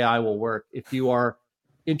wonderful AI will work if you are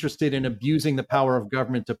interested in abusing the power of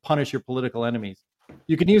government to punish your political enemies.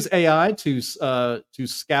 You can use AI to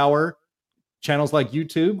scour channels like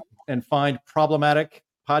YouTube and find problematic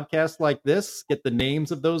podcasts like this, get the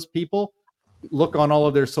names of those people, look on all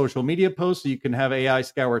of their social media posts. So you can have AI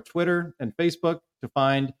scour Twitter and Facebook to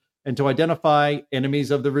find and to identify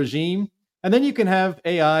enemies of the regime. And then you can have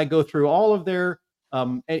AI go through all of their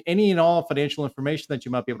any and all financial information that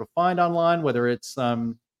you might be able to find online, whether it's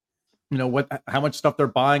how much stuff they're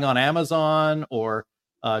buying on Amazon or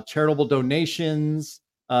charitable donations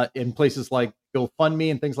in places like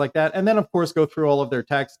GoFundMe and things like that. And then, of course, go through all of their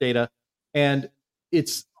tax data. And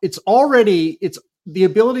it's the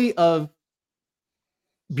ability of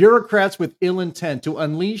bureaucrats with ill intent to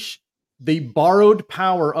unleash the borrowed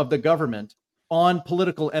power of the government on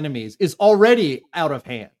political enemies is already out of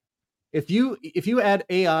hand. If you add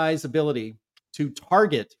AI's ability to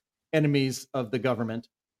target enemies of the government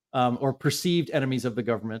or perceived enemies of the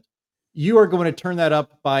government, you are going to turn that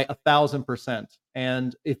up by 1,000%.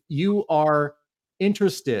 And if you are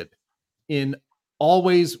interested in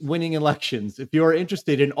always winning elections, if you are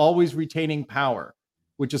interested in always retaining power,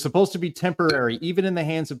 which is supposed to be temporary, even in the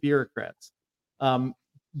hands of bureaucrats,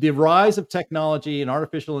 the rise of technology and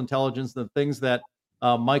artificial intelligence, the things that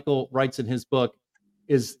Michael writes in his book,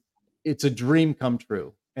 it's a dream come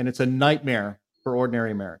true, and it's a nightmare for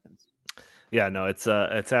ordinary Americans. Yeah, no, it's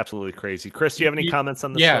absolutely crazy. Chris, do you have any comments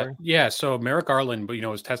on this story? Yeah. So Merrick Garland,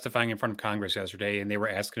 was testifying in front of Congress yesterday, and they were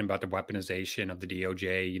asking about the weaponization of the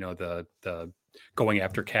DOJ, the going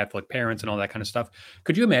after Catholic parents and all that kind of stuff.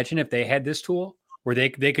 Could you imagine if they had this tool where they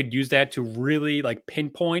could use that to really like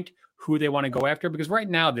pinpoint who they want to go after? Because right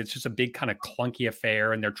now it's just a big kind of clunky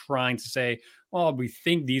affair, and they're trying to say, well, we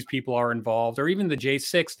think these people are involved, or even the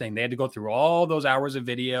J6 thing. They had to go through all those hours of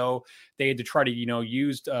video. They had to try to,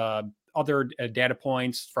 use other data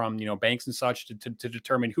points from banks and such to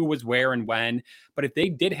determine who was where and when. But if they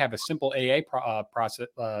did have a simple AA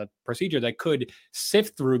procedure that could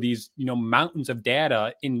sift through these mountains of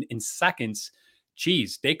data in seconds,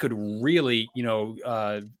 geez, they could really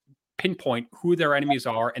pinpoint who their enemies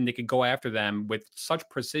are, and they could go after them with such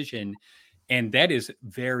precision. And that is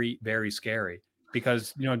very, very scary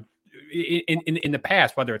because in the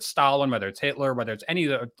past, whether it's Stalin, whether it's Hitler, whether it's any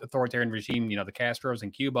authoritarian regime, the Castros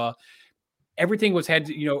in Cuba, everything was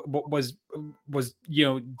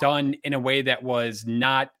done in a way that was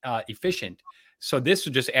not efficient. So this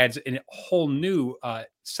just adds a whole new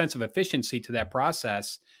sense of efficiency to that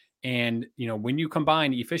process. And when you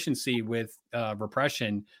combine efficiency with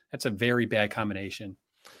repression, that's a very bad combination.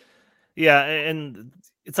 Yeah, and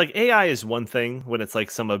it's like AI is one thing when it's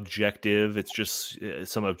like some objective. It's just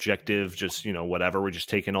some objective, just whatever. We're just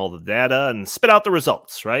taking all the data and spit out the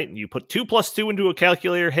results, right? You put 2 + 2 into a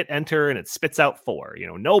calculator, hit enter, and it spits out 4.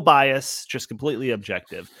 No bias, just completely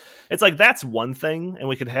objective. It's like that's one thing, and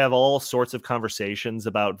we could have all sorts of conversations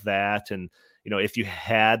about that. And if you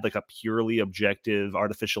had like a purely objective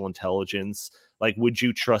artificial intelligence, like would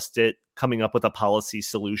you trust it coming up with a policy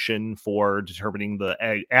solution for determining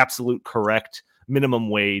the absolute correct minimum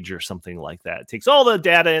wage or something like that? It takes all the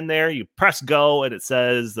data in there, you press go, and it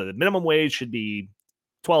says the minimum wage should be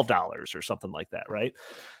 $12 or something like that, right?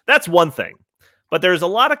 That's one thing. But there's a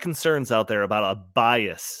lot of concerns out there about a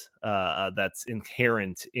bias that's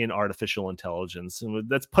inherent in artificial intelligence. And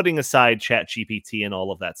that's putting aside ChatGPT and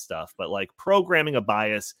all of that stuff, but like programming a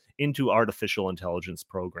bias into artificial intelligence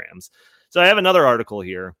programs. So I have another article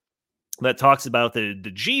here that talks about the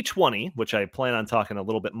G20, which I plan on talking a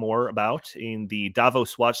little bit more about in the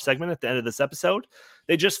Davos Watch segment at the end of this episode.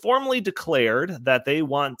 They just formally declared that they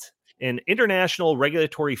want an international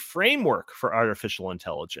regulatory framework for artificial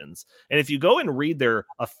intelligence. And if you go and read their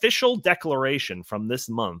official declaration from this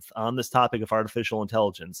month on this topic of artificial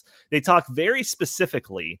intelligence, they talk very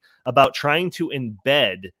specifically about trying to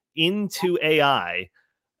embed into AI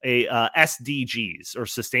SDGs or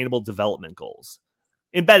Sustainable Development Goals.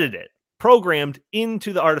 Embedded it. programmed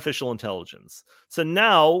into the artificial intelligence. So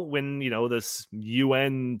now when, this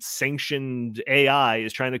UN sanctioned AI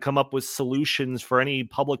is trying to come up with solutions for any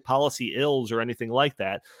public policy ills or anything like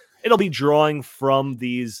that, it'll be drawing from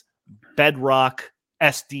these bedrock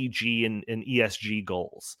SDG and ESG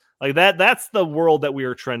goals. Like that's the world that we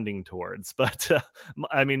are trending towards. But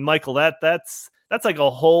I mean, Michael, that's like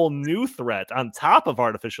a whole new threat on top of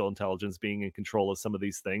artificial intelligence being in control of some of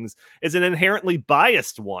these things, is an inherently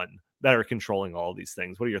biased one that are controlling all of these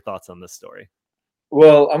things. What are your thoughts on this story?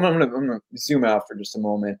 Well, I'm gonna zoom out for just a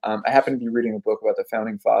moment. I happen to be reading a book about the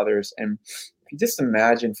founding fathers, and if you just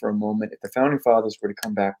imagine for a moment if the founding fathers were to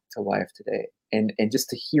come back to life today, and just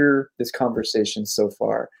to hear this conversation so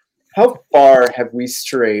far, how far have we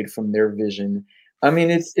strayed from their vision? I mean,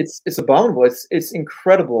 it's abominable. It's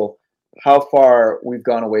incredible how far we've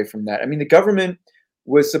gone away from that. I mean, the government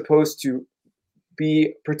was supposed to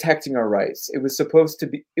be protecting our rights. It was supposed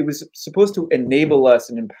to enable us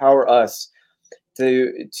and empower us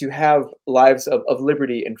to have lives of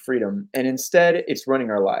liberty and freedom. And instead it's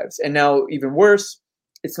running our lives. And now even worse,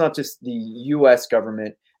 it's not just the US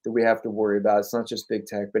government that we have to worry about. It's not just big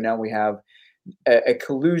tech, but now we have a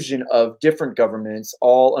collusion of different governments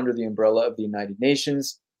all under the umbrella of the United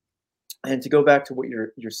Nations. And to go back to what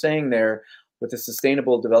you're saying there with the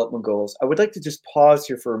sustainable development goals, I would like to just pause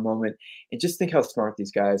here for a moment and just think how smart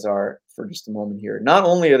these guys are for just a moment here. Not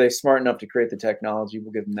only are they smart enough to create the technology,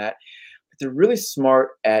 we'll give them that, but they're really smart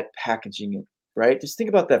at packaging it, right? Just think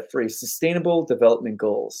about that phrase, sustainable development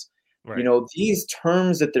goals. Right. These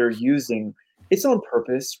terms that they're using, it's on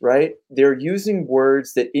purpose, right? They're using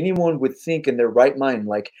words that anyone would think in their right mind,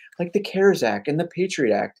 like the CARES Act and the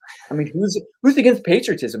Patriot Act. I mean, who's against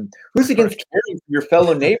patriotism? Who's against caring for your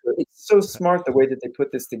fellow neighbor? It's so smart the way that they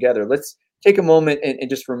put this together. Let's take a moment and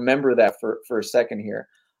just remember that for a second here.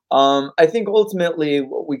 I think ultimately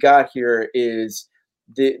what we got here is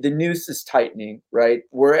the noose is tightening, right?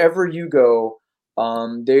 Wherever you go,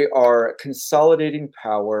 they are consolidating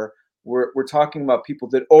power. We're talking about people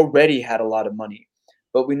that already had a lot of money,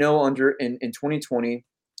 but we know in 2020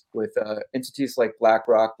 with entities like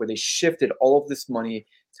BlackRock, where they shifted all of this money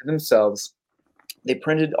to themselves, they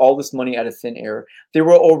printed all this money out of thin air. They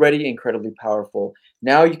were already incredibly powerful.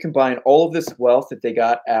 Now you combine all of this wealth that they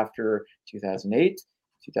got after 2008,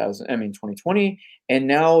 2020, and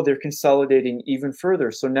now they're consolidating even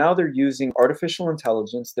further. So now they're using artificial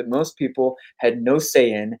intelligence that most people had no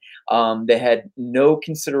say in. They had no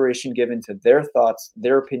consideration given to their thoughts,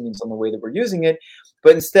 their opinions on the way that we're using it,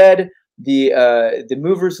 but instead the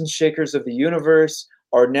movers and shakers of the universe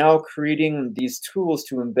are now creating these tools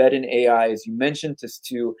to embed in AI, as you mentioned,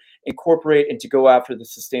 to incorporate and to go after the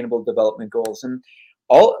sustainable development goals. And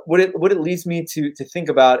what it leads me to think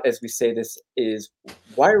about as we say this is,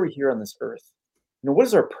 why are we here on this earth? What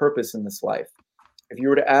is our purpose in this life? If you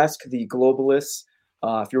were to ask the globalists,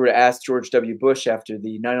 if you were to ask George W. Bush after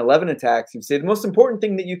the 9/11 attacks, he'd say the most important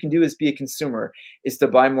thing that you can do is be a consumer, is to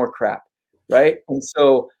buy more crap, right? And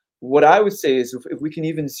so what I would say is if we can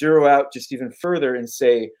even zero out just even further and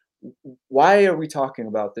say, why are we talking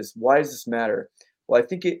about this? Why does this matter? Well, I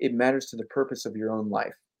think it matters to the purpose of your own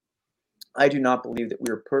life. I do not believe that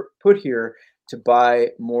we were put here to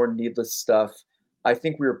buy more needless stuff. I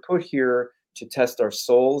think we were put here to test our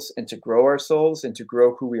souls and to grow our souls and to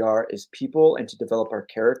grow who we are as people and to develop our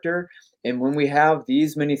character. And when we have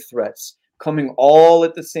these many threats coming all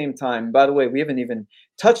at the same time, by the way, we haven't even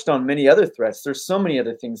touched on many other threats. There's so many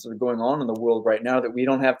other things that are going on in the world right now that we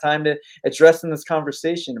don't have time to address in this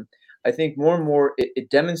conversation. I think more and more it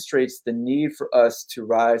demonstrates the need for us to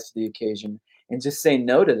rise to the occasion and just say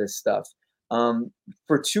no to this stuff.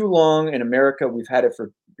 For too long in America, we've had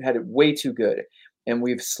it way too good. And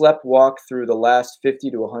we've sleptwalked through the last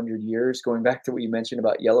 50 to 100 years, going back to what you mentioned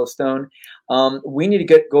about Yellowstone. We need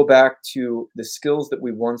to go back to the skills that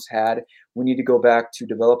we once had. We need to go back to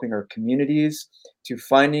developing our communities, to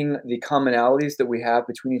finding the commonalities that we have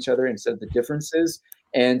between each other instead of the differences,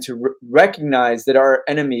 and to recognize that our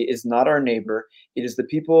enemy is not our neighbor. It is the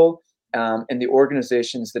people and the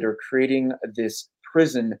organizations that are creating this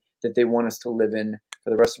prison that they want us to live in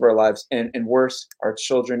for the rest of our lives, and worse, our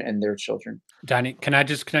children and their children. Donnie, can I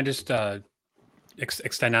just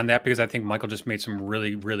extend on that, because I think Michael just made some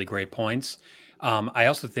really, really great points. I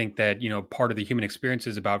also think that part of the human experience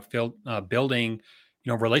is about building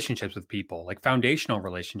relationships with people, like foundational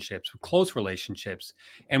relationships, close relationships.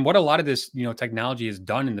 And what a lot of this technology has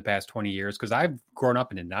done in the past 20 years, because I've grown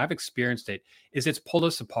up in it and I've experienced it, is it's pulled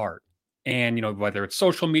us apart. And whether it's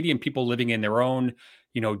social media and people living in their own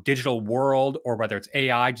digital world, or whether it's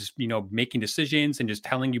AI just making decisions and just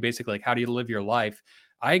telling you basically like how do you live your life,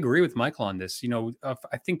 I agree with Michael on this.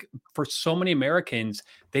 I think for so many Americans,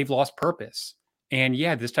 they've lost purpose. And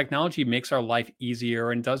yeah, this technology makes our life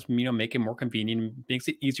easier and does, make it more convenient, makes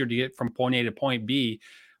it easier to get from point A to point B,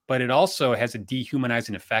 but it also has a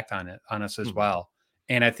dehumanizing effect on us as well.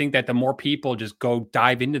 And I think that the more people just go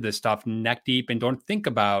dive into this stuff neck deep and don't think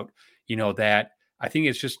about, that, I think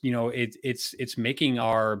it's just, it's making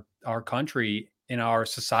our country and our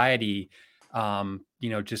society,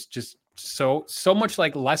 just so much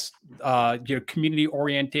like less community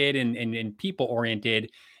oriented and people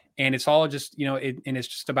oriented, and it's all just and it's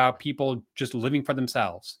just about people just living for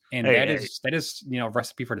themselves, and that is a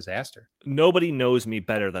recipe for disaster. Nobody knows me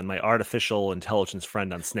better than my artificial intelligence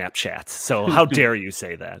friend on Snapchat, so how dare you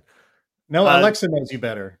say that? No, Alexa knows you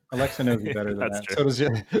better. Alexa knows you better than That's that. true. So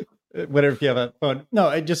does whatever, if you have a phone. No,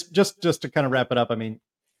 I just to kind of wrap it up. I mean,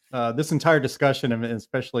 this entire discussion, and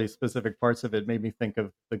especially specific parts of it, made me think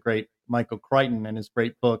of the great Michael Crichton and his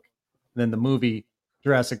great book, and then the movie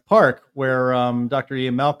Jurassic Park, where Dr.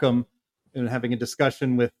 Ian Malcolm, having a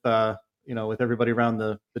discussion with with everybody around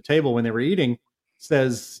the table when they were eating,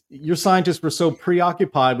 says your scientists were so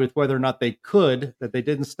preoccupied with whether or not they could that they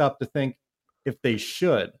didn't stop to think if they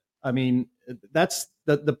should. I mean, that's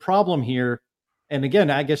the problem here. And again,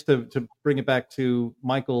 I guess to bring it back to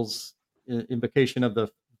Michael's invocation of the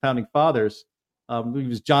founding fathers, it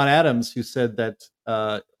was John Adams who said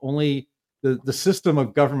that only the system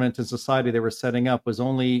of government and society they were setting up was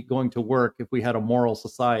only going to work if we had a moral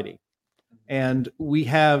society. And we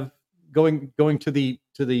have going to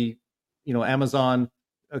the Amazon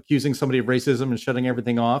accusing somebody of racism and shutting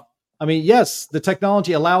everything off. I mean, yes, the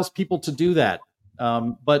technology allows people to do that,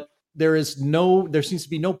 but there seems to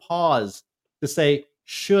be no pause to say,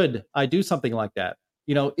 should I do something like that?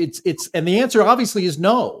 And the answer obviously is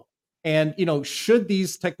no. And should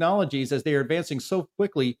these technologies, as they are advancing so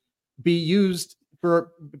quickly, be used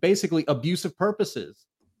for basically abusive purposes?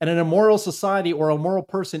 And an immoral society or a moral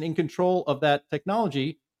person in control of that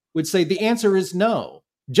technology would say the answer is no.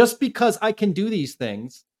 Just because I can do these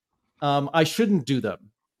things, I shouldn't do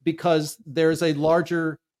them, because there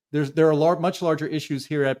are much larger issues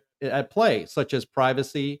here at play, such as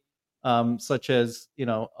privacy, such as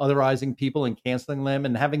otherizing people and canceling them,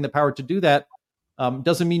 and having the power to do that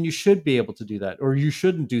doesn't mean you should be able to do that, or you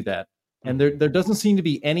shouldn't do that. And there doesn't seem to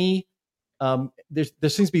be any. There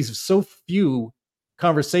seems to be so few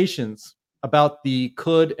conversations about the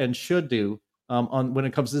could and should do on when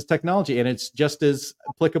it comes to this technology, and it's just as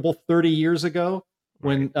applicable 30 years ago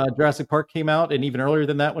when Jurassic Park came out, and even earlier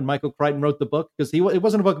than that when Michael Crichton wrote the book, because it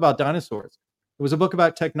wasn't a book about dinosaurs. It was a book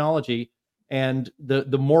about technology and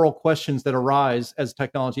the moral questions that arise as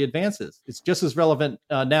technology advances. It's just as relevant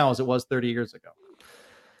now as it was 30 years ago.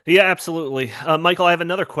 Yeah, absolutely. Michael, I have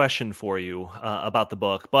another question for you about the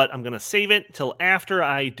book, but I'm going to save it till after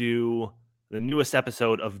I do the newest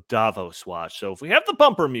episode of Davos Watch. So if we have the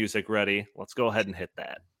bumper music ready, let's go ahead and hit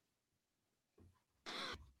that.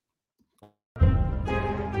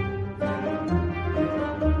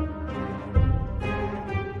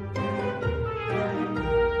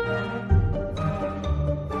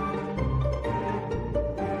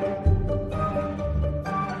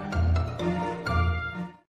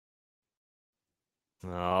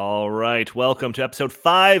 All right, welcome to episode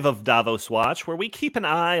 5 of Davos Watch, where we keep an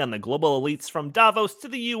eye on the global elites from Davos to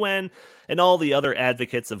the UN and all the other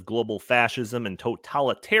advocates of global fascism and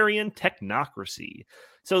totalitarian technocracy.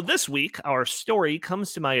 So this week, our story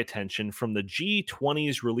comes to my attention from the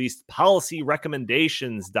G20's released policy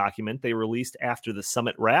recommendations document they released after the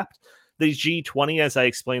summit wrapped. The G20, as I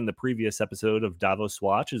explained in the previous episode of Davos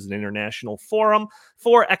Watch, is an international forum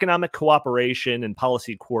for economic cooperation and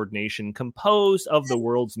policy coordination composed of the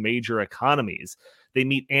world's major economies. They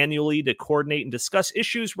meet annually to coordinate and discuss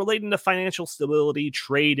issues relating to financial stability,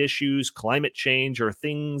 trade issues, climate change, or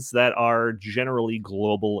things that are generally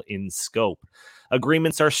global in scope.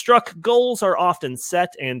 Agreements are struck, goals are often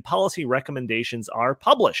set, and policy recommendations are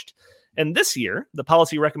published. And this year, the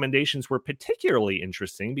policy recommendations were particularly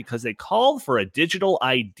interesting because they called for a digital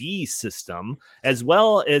ID system as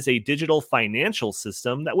well as a digital financial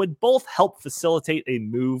system that would both help facilitate a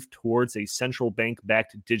move towards a central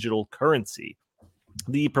bank-backed digital currency.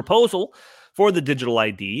 The proposal for the digital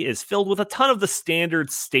ID is filled with a ton of the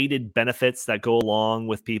standard stated benefits that go along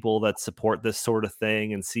with people that support this sort of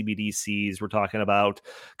thing and CBDCs. We're talking about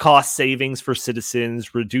cost savings for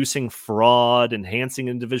citizens, reducing fraud, enhancing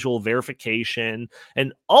individual verification,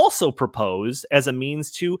 and also proposed as a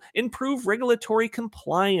means to improve regulatory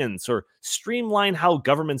compliance or streamline how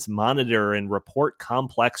governments monitor and report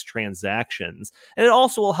complex transactions. And it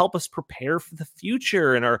also will help us prepare for the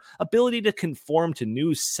future and our ability to conform to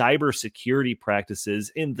new cybersecurity security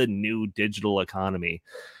practices in the new digital economy.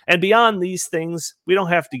 And beyond these things, we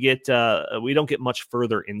don't get much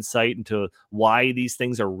further insight into why these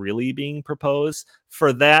things are really being proposed.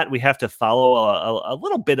 For that, we have to follow a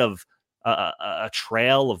little bit of a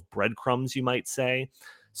trail of breadcrumbs, you might say.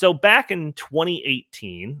 So back in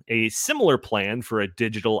 2018, a similar plan for a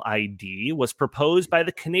digital ID was proposed by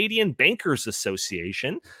the Canadian Bankers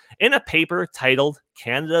Association in a paper titled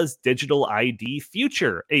Canada's Digital ID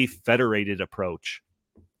Future, a Federated Approach.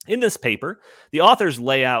 In this paper, the authors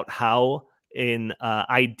lay out how an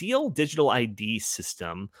ideal digital ID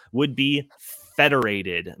system would be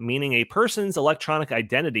federated, meaning a person's electronic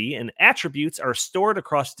identity and attributes are stored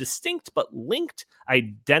across distinct but linked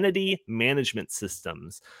identity management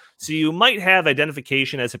systems. So you might have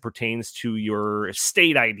identification as it pertains to your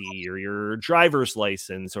state ID or your driver's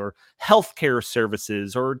license or healthcare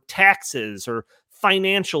services or taxes or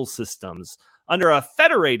financial systems. Under a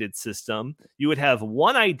federated system, you would have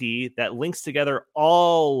one ID that links together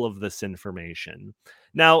all of this information.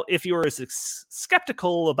 Now, if you are as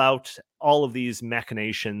skeptical about all of these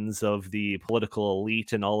machinations of the political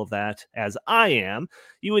elite and all of that as I am,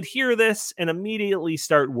 you would hear this and immediately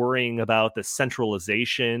start worrying about the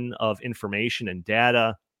centralization of information and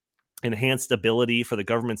data, enhanced ability for the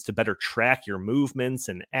governments to better track your movements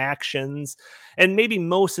and actions, and maybe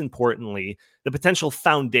most importantly, the potential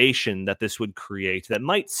foundation that this would create that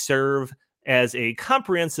might serve as a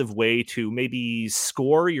comprehensive way to maybe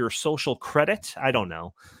score your social credit. I don't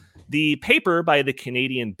know. The paper by the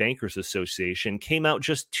Canadian Bankers Association came out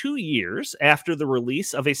just 2 years after the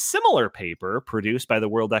release of a similar paper produced by the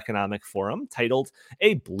World Economic Forum titled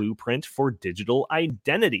A Blueprint for Digital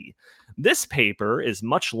Identity. This paper is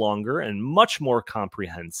much longer and much more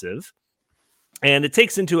comprehensive, and it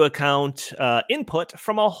takes into account input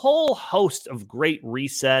from a whole host of Great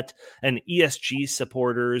Reset and ESG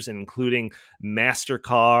supporters, including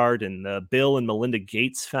MasterCard and the Bill and Melinda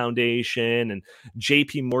Gates Foundation and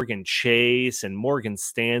JP Morgan Chase and Morgan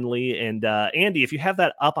Stanley. And Andy, if you have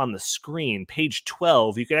that up on the screen, page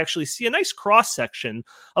 12, you can actually see a nice cross-section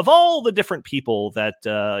of all the different people that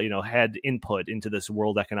had input into this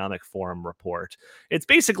World Economic Forum report. It's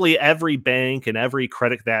basically every bank and every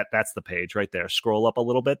credit. That's the page right there. Scroll up a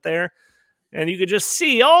little bit there, and you could just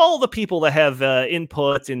see all the people that have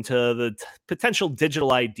input into the potential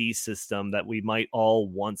digital ID system that we might all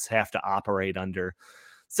once have to operate under.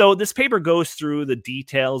 So this paper goes through the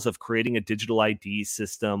details of creating a digital ID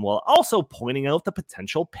system while also pointing out the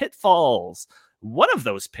potential pitfalls. One of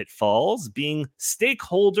those pitfalls being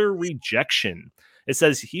stakeholder rejection. It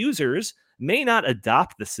says users may not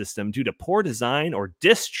adopt the system due to poor design or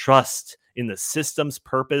distrust in the system's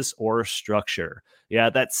purpose or structure. Yeah,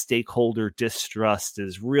 that stakeholder distrust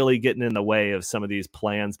is really getting in the way of some of these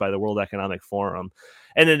plans by the World Economic Forum.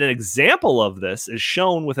 And an example of this is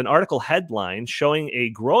shown with an article headline showing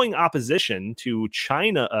a growing opposition to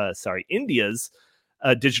India's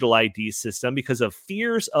digital ID system because of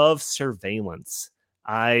fears of surveillance.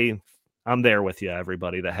 I'm there with you,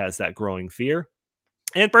 everybody that has that growing fear.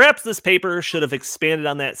 And perhaps this paper should have expanded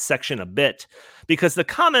on that section a bit, because the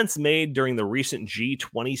comments made during the recent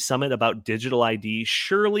G20 summit about digital ID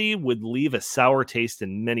surely would leave a sour taste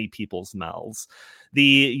in many people's mouths.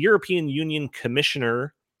 The European Union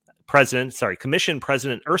Commission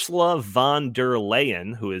President Ursula von der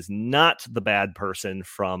Leyen, who is not the bad person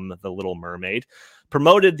from The Little Mermaid,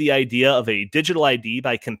 promoted the idea of a digital ID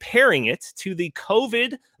by comparing it to the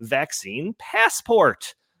COVID vaccine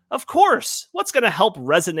passport. Of course, what's going to help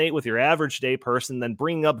resonate with your average day person than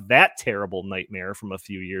bringing up that terrible nightmare from a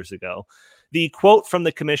few years ago? The quote from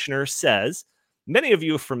the commissioner says, "Many of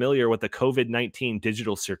you are familiar with the COVID-19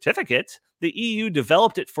 digital certificate. The EU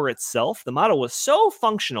developed it for itself. The model was so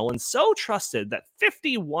functional and so trusted that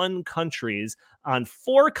 51 countries on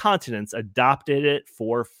 4 continents adopted it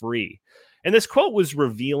for free." And this quote was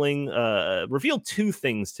revealed 2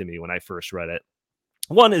 things to me when I first read it.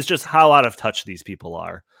 One is just how out of touch these people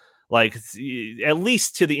are. Like, at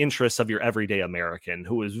least to the interests of your everyday American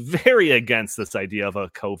who is very against this idea of a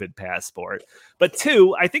COVID passport. But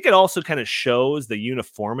 2, I think it also kind of shows the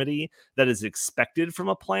uniformity that is expected from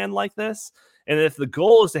a plan like this. And if the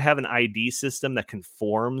goal is to have an ID system that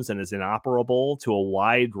conforms and is inoperable to a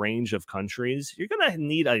wide range of countries, you're going to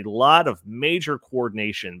need a lot of major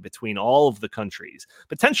coordination between all of the countries,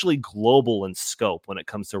 potentially global in scope when it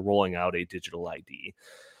comes to rolling out a digital ID.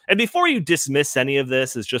 And before you dismiss any of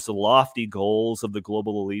this as just the lofty goals of the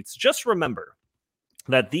global elites, just remember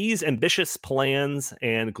that these ambitious plans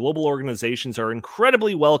and global organizations are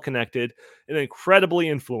incredibly well connected and incredibly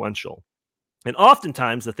influential. And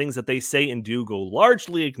oftentimes the things that they say and do go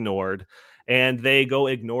largely ignored and they go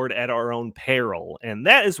ignored at our own peril. And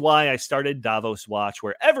that is why I started Davos Watch,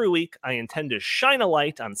 where every week I intend to shine a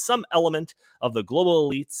light on some element of the global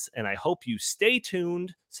elites, and I hope you stay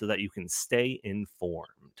tuned so that you can stay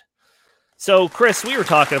informed. So, Chris, we were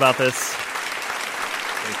talking about this.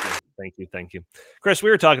 Thank you. Chris, we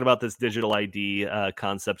were talking about this digital ID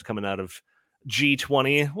concept coming out of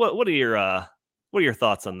G20. What are your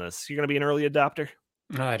thoughts on this? You're going to be an early adopter?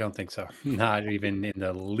 No, I don't think so. Not even in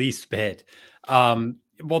the least bit.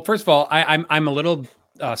 Well, first of all, I'm a little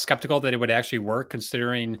skeptical that it would actually work,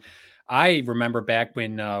 considering I remember back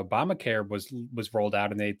when Obamacare was rolled out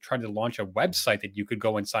and they tried to launch a website that you could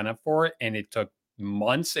go and sign up for it, and it took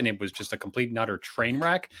months, and it was just a complete and utter train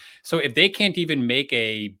wreck. So if they can't even make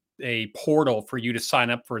a portal for you to sign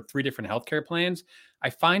up for 3 different healthcare plans, I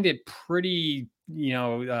find it pretty,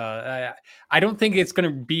 I don't think it's going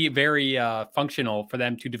to be very functional for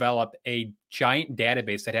them to develop a giant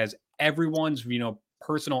database that has everyone's,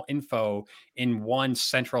 personal info in one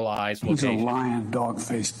centralized location. He's a lion,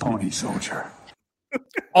 dog-faced pony soldier.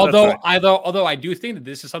 Although I do think that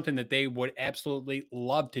this is something that they would absolutely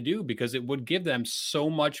love to do, because it would give them so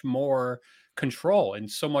much more control and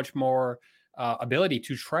so much more ability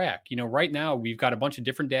to track. Right now we've got a bunch of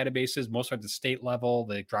different databases, most are at the state level,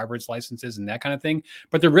 the driver's licenses and that kind of thing.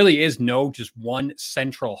 But there really is no just one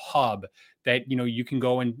central hub that, you can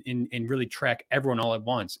go and really track everyone all at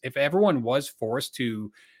once. If everyone was forced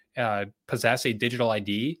to possess a digital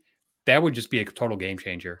ID, that would just be a total game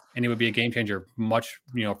changer. And it would be a game changer much,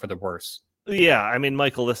 for the worse. Yeah, I mean,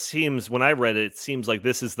 Michael, when I read it, it seems like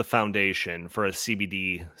this is the foundation for a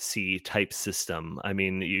CBDC type system. I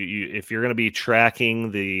mean, if you're going to be tracking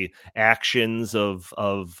the actions of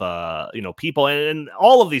people and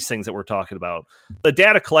all of these things that we're talking about, the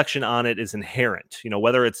data collection on it is inherent.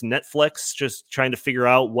 Whether it's Netflix just trying to figure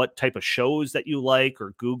out what type of shows that you like,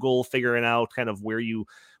 or Google figuring out kind of where you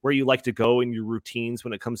like to go in your routines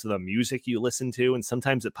when it comes to the music you listen to. And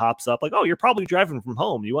sometimes it pops up like, oh, you're probably driving from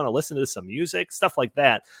home. You want to listen to some music, stuff like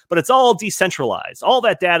that. But it's all decentralized. All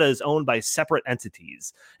that data is owned by separate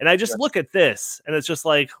entities. And I just look at this and it's just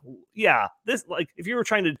like, yeah, this, like, if you were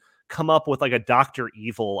trying to come up with like a Dr.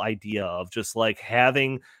 Evil idea of just like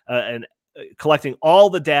having collecting all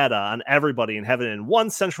the data on everybody and having it in one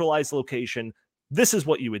centralized location, this is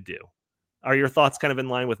what you would do. Are your thoughts kind of in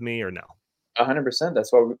line with me or no? 100%.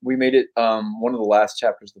 That's why we made it one of the last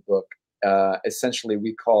chapters of the book. Essentially,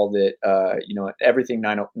 we called it, everything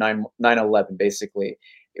 9/11. Basically,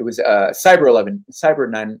 it was Cyber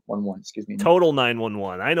 911. Excuse me. Total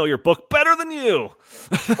 911. I know your book better than you.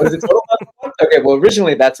 Was it Total 911? Okay. Well,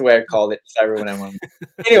 originally that's the way I called it, Cyber 911.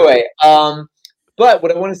 Anyway, but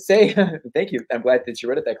what I want to say, thank you. I'm glad that you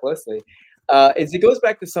read it that closely. Is it goes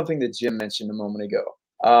back to something that Jim mentioned a moment ago.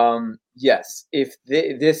 Yes, if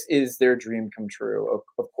this is their dream come true,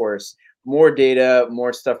 of course, more data,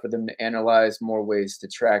 more stuff for them to analyze, more ways to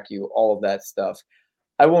track you, all of that stuff.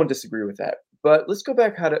 I won't disagree with that. But let's go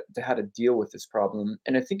back how to deal with this problem.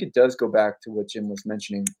 And I think it does go back to what Jim was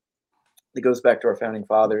mentioning. It goes back to our founding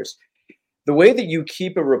fathers. The way that you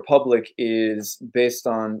keep a republic is based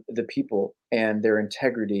on the people and their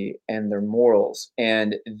integrity and their morals.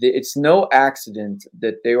 And it's no accident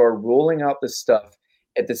that they are rolling out this stuff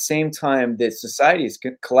at the same time that society has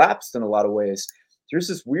collapsed in a lot of ways. There's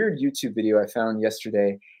this weird YouTube video I found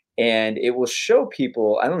yesterday, and it will show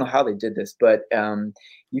people, I don't know how they did this, but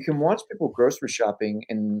you can watch people grocery shopping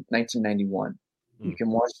in 1991. You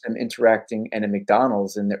can watch them interacting in a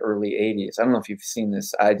McDonald's in the early 80s. I don't know if you've seen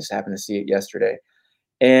this. I just happened to see it yesterday.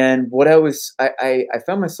 And what I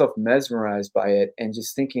found myself mesmerized by it and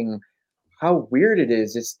just thinking how weird it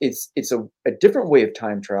is. It's a different way of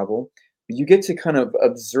time travel. You get to kind of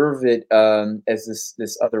observe it as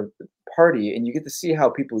this other party, and you get to see how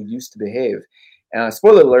people used to behave.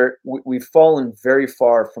 Spoiler alert, we've fallen very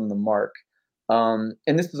far from the mark. And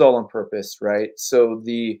this was all on purpose, right? So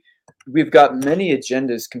we've got many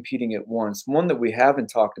agendas competing at once. One that we haven't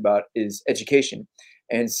talked about is education.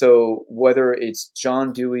 And so whether it's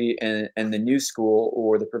John Dewey and the New School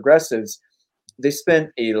or the progressives, they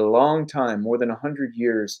spent a long time, more than 100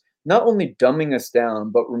 years, not only dumbing us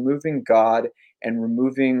down, but removing God and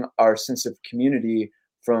removing our sense of community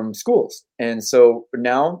from schools. And so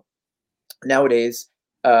nowadays,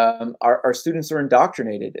 our students are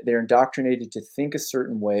indoctrinated. They're indoctrinated to think a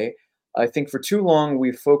certain way. I think for too long,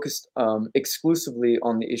 we've focused exclusively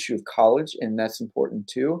on the issue of college, and that's important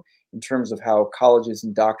too, in terms of how colleges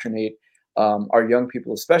indoctrinate our young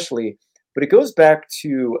people especially. But it goes back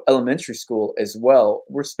to elementary school as well.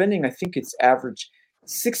 We're spending, I think it's average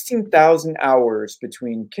 16,000 hours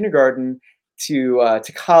between kindergarten to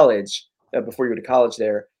college, before you go to college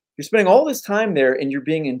there. You're You're spending all this time there and you're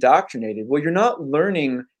being indoctrinated. Well, you're not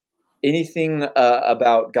learning anything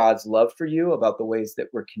about God's love for you, about the ways that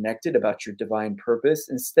we're connected, about your divine purpose.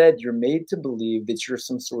 Instead, you're made to believe that you're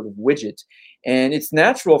some sort of widget. And it's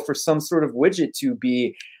natural for some sort of widget to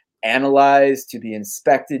be analyzed, to be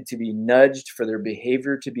inspected, to be nudged, for their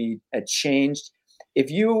behavior to be changed.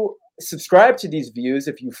 If you subscribe to these views,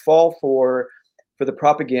 if you fall for the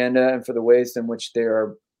propaganda and for the ways in which they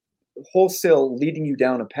are wholesale leading you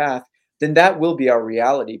down a path, then that will be our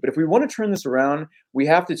reality. But if we want to turn this around, we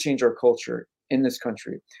have to change our culture in this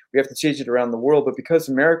country. We have to change it around the world. But because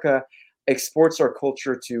America exports our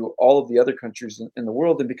culture to all of the other countries in the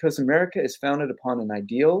world, and because America is founded upon an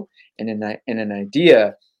ideal and an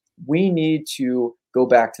idea, we need to go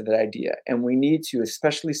back to that idea. And we need to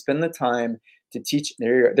especially spend the time to teach.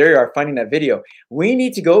 There you are, finding that video. We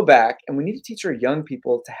need to go back and we need to teach our young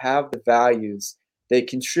people to have the values. They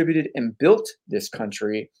contributed and built this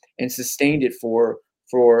country and sustained it for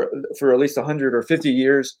at least 100 or 50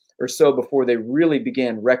 years or so before they really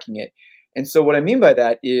began wrecking it. And so what I mean by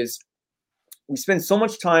that is we spend so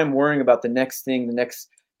much time worrying about the next thing, the next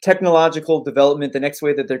technological development, the next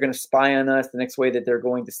way that they're going to spy on us, the next way that they're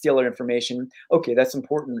going to steal our information. Okay, that's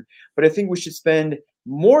important. But I think we should spend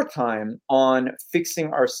more time on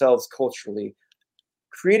fixing ourselves culturally,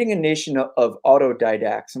 creating a nation of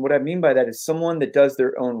autodidacts. And what I mean by that is someone that does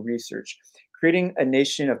their own research, creating a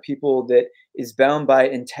nation of people that is bound by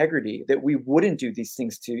integrity, that we wouldn't do these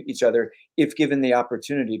things to each other if given the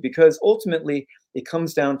opportunity, because ultimately it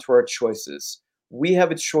comes down to our choices. We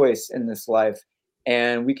have a choice in this life,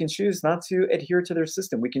 and we can choose not to adhere to their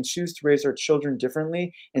system. We can choose to raise our children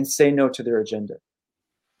differently and say no to their agenda.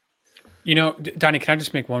 You know, Donnie, can I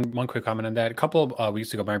just make one quick comment on that? A couple of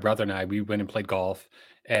weeks ago, my brother and I, we went and played golf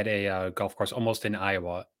at a golf course almost in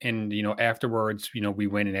Iowa. And, afterwards, we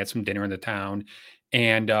went and had some dinner in the town.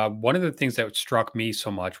 And one of the things that struck me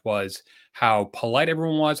so much was how polite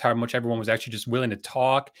everyone was, how much everyone was actually just willing to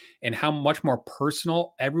talk, and how much more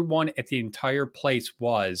personal everyone at the entire place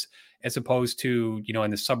was, as opposed to, in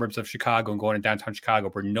the suburbs of Chicago and going to downtown Chicago,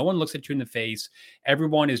 where no one looks at you in the face.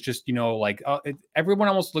 Everyone is just, everyone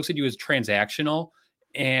almost looks at you as transactional.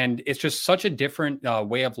 And it's just such a different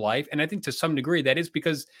way of life. And I think to some degree that is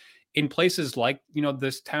because in places like,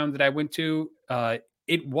 this town that I went to,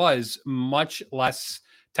 it was much less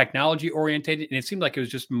technology oriented. And it seemed like it was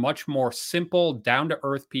just much more simple, down to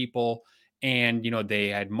earth people. And, they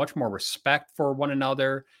had much more respect for one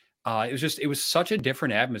another. It was such a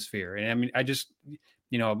different atmosphere. And I mean, I just,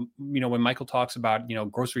 when Michael talks about,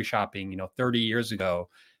 grocery shopping, 30 years ago,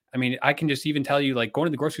 I mean, I can just even tell you, like, going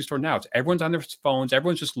to the grocery store now, everyone's on their phones.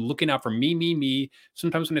 Everyone's just looking out for me, me, me.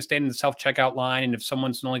 Sometimes when I stand in the self-checkout line, and if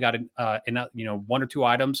someone's only got, one or two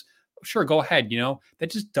items, sure, go ahead.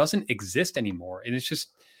 That just doesn't exist anymore. And it's just,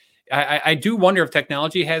 I do wonder if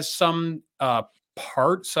technology has some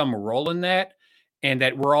some role in that. And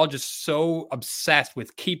that we're all just so obsessed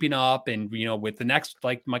with keeping up and, with the next,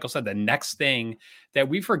 like Michael said, the next thing, that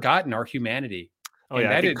we've forgotten our humanity. Oh, and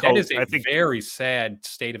yeah, that is a very sad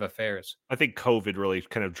state of affairs. I think COVID really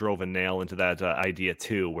kind of drove a nail into that idea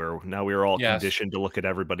too, where now we are all conditioned to look at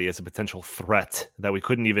everybody as a potential threat that we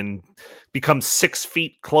couldn't even become 6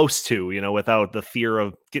 feet close to, without the fear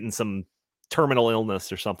of getting some terminal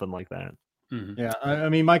illness or something like that. Mm-hmm. Yeah, I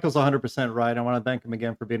mean, Michael's 100% right. I want to thank him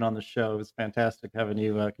again for being on the show. It was fantastic having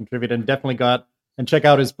you contribute, and definitely check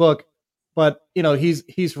out his book. But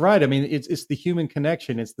he's right. I mean, it's the human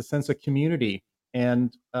connection, it's the sense of community,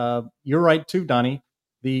 and you're right too, Donnie.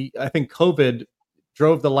 I think COVID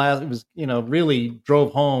drove really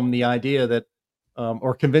drove home the idea that,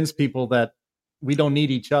 or convinced people that we don't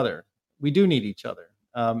need each other. We do need each other,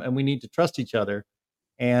 and we need to trust each other.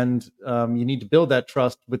 And you need to build that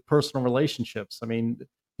trust with personal relationships. I mean,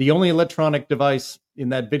 the only electronic device in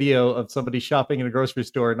that video of somebody shopping in a grocery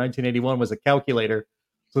store in 1981 was a calculator,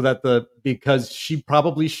 so that because she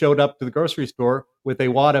probably showed up to the grocery store with a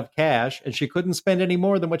wad of cash and she couldn't spend any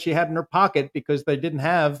more than what she had in her pocket because they didn't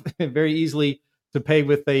have very easily to pay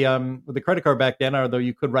with a credit card back then, although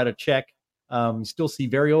you could write a check. You still see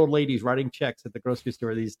very old ladies writing checks at the grocery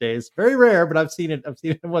store these days. Very rare, but I've seen it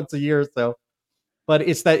once a year or so. But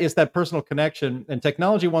it's that personal connection, and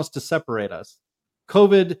technology wants to separate us.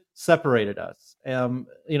 COVID separated us.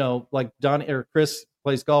 Like Don or Chris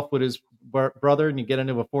plays golf with his brother, and you get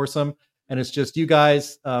into a foursome, and it's just you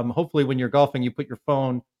guys. Hopefully, when you're golfing, you put your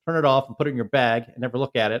phone, turn it off, and put it in your bag, and never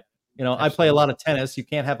look at it. Absolutely. I play a lot of tennis. You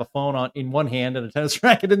can't have a phone in one hand and a tennis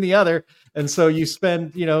racket in the other, and so you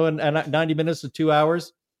spend and 90 minutes to 2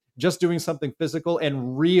 hours just doing something physical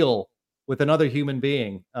and real with another human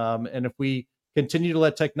being. And if we continue to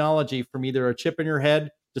let technology, from either a chip in your head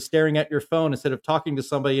just staring at your phone instead of talking to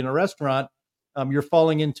somebody in a restaurant, you're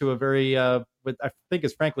falling into a very, what I think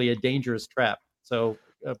is frankly a dangerous trap. So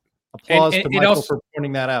applause to Michael for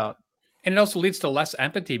pointing that out. And it also leads to less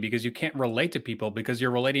empathy because you can't relate to people because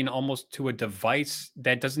you're relating almost to a device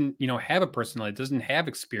that doesn't, have a personality, doesn't have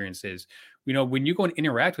experiences. When you go and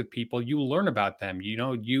interact with people, you learn about them.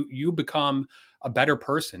 You become a better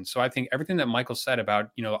person. So I think everything that Michael said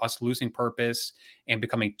about, us losing purpose and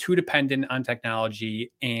becoming too dependent on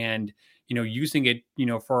technology and, using it,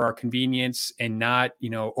 for our convenience and not,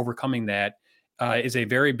 overcoming that is a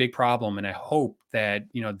very big problem. And I hope that,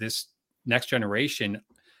 this next generation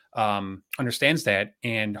understands that,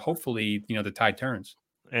 and hopefully, the tide turns.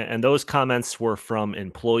 And those comments were from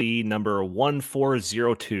employee number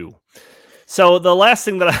 1402. So the last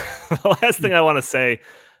thing I want to say,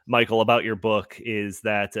 Michael, about your book is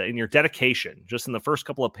that in your dedication, just in the first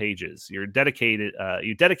couple of pages, you dedicate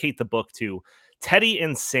the book to Teddy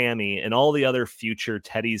and Sammy and all the other future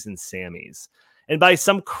Teddys and Sammys. And by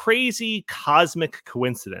some crazy cosmic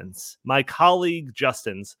coincidence, my colleague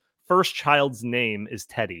Justin's first child's name is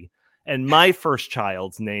Teddy, and my first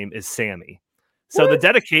child's name is Sammy. So the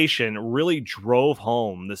dedication really drove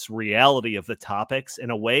home this reality of the topics in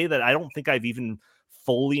a way that I don't think I've even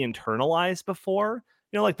fully internalized before.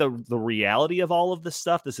 Like the reality of all of this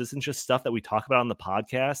stuff. This isn't just stuff that we talk about on the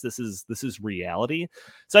podcast. This is reality.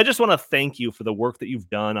 So I just want to thank you for the work that you've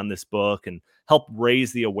done on this book and help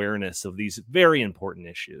raise the awareness of these very important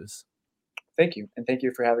issues. Thank you. And thank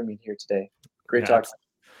you for having me here today. Great talk.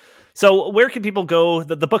 So where can people go?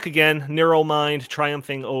 The book again, Neuromind,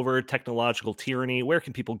 Triumphing Over Technological Tyranny. Where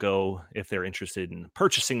can people go if they're interested in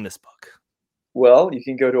purchasing this book? Well, you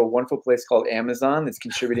can go to a wonderful place called Amazon that's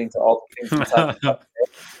contributing to all the things we're talking about.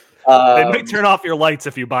 They might turn off your lights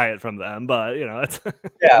if you buy it from them, but it's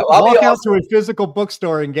yeah. Walk out to a physical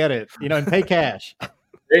bookstore and get it, and pay cash.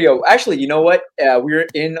 There you go. Actually, you know what? We're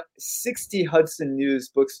in 60 Hudson News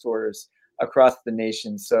bookstores across the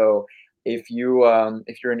nation. So if you're in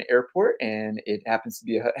an airport and it happens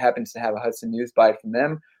to have a Hudson News, buy it from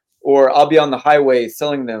them, or I'll be on the highway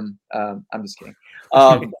selling them. I'm just kidding.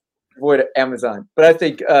 Avoid Amazon, but I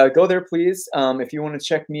think go there, please. If you want to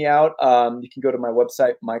check me out, you can go to my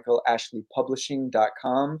website,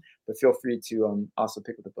 michaelashleypublishing.com, but feel free to also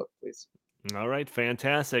pick up the book, please. All right,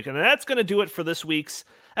 fantastic. And that's going to do it for this week's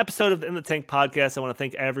episode of the In the Tank podcast. I want to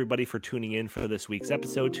thank everybody for tuning in for this week's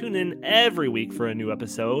episode. Tune in every week for a new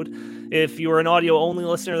episode. If you're an audio-only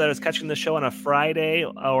listener that is catching the show on a Friday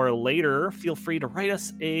or later, feel free to write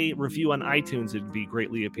us a review on iTunes. It'd be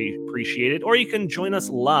greatly appreciated. Or you can join us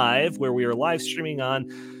live, where we are live streaming on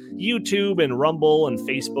YouTube and Rumble and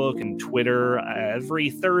Facebook and Twitter every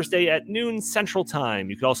Thursday at noon Central Time.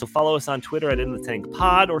 You can also follow us on Twitter at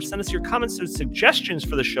InTheTankPod, or send us your comments and suggestions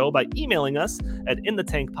for the show by emailing us at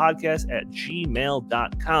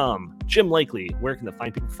inthetankpodcast@gmail.com. Jim Lakely, where can the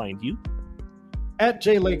fine people find you? At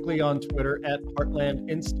J Lakely on Twitter, at Heartland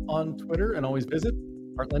Inst on Twitter, and always visit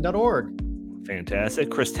heartland.org.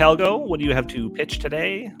 Fantastic. Chris Talgo, what do you have to pitch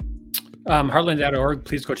today? Heartland.org.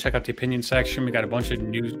 Please go check out the opinion section. We got a bunch of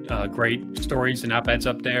new great stories and op-eds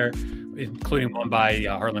up there, including one by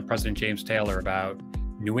Heartland President James Taylor about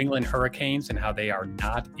New England hurricanes and how they are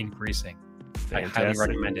not increasing. Fantastic. I highly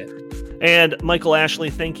recommend it. And Michael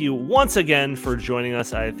Ashley, thank you once again for joining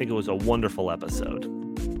us. I think it was a wonderful episode.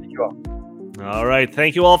 Thank you all. All right.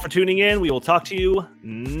 Thank you all for tuning in. We will talk to you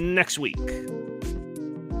next week.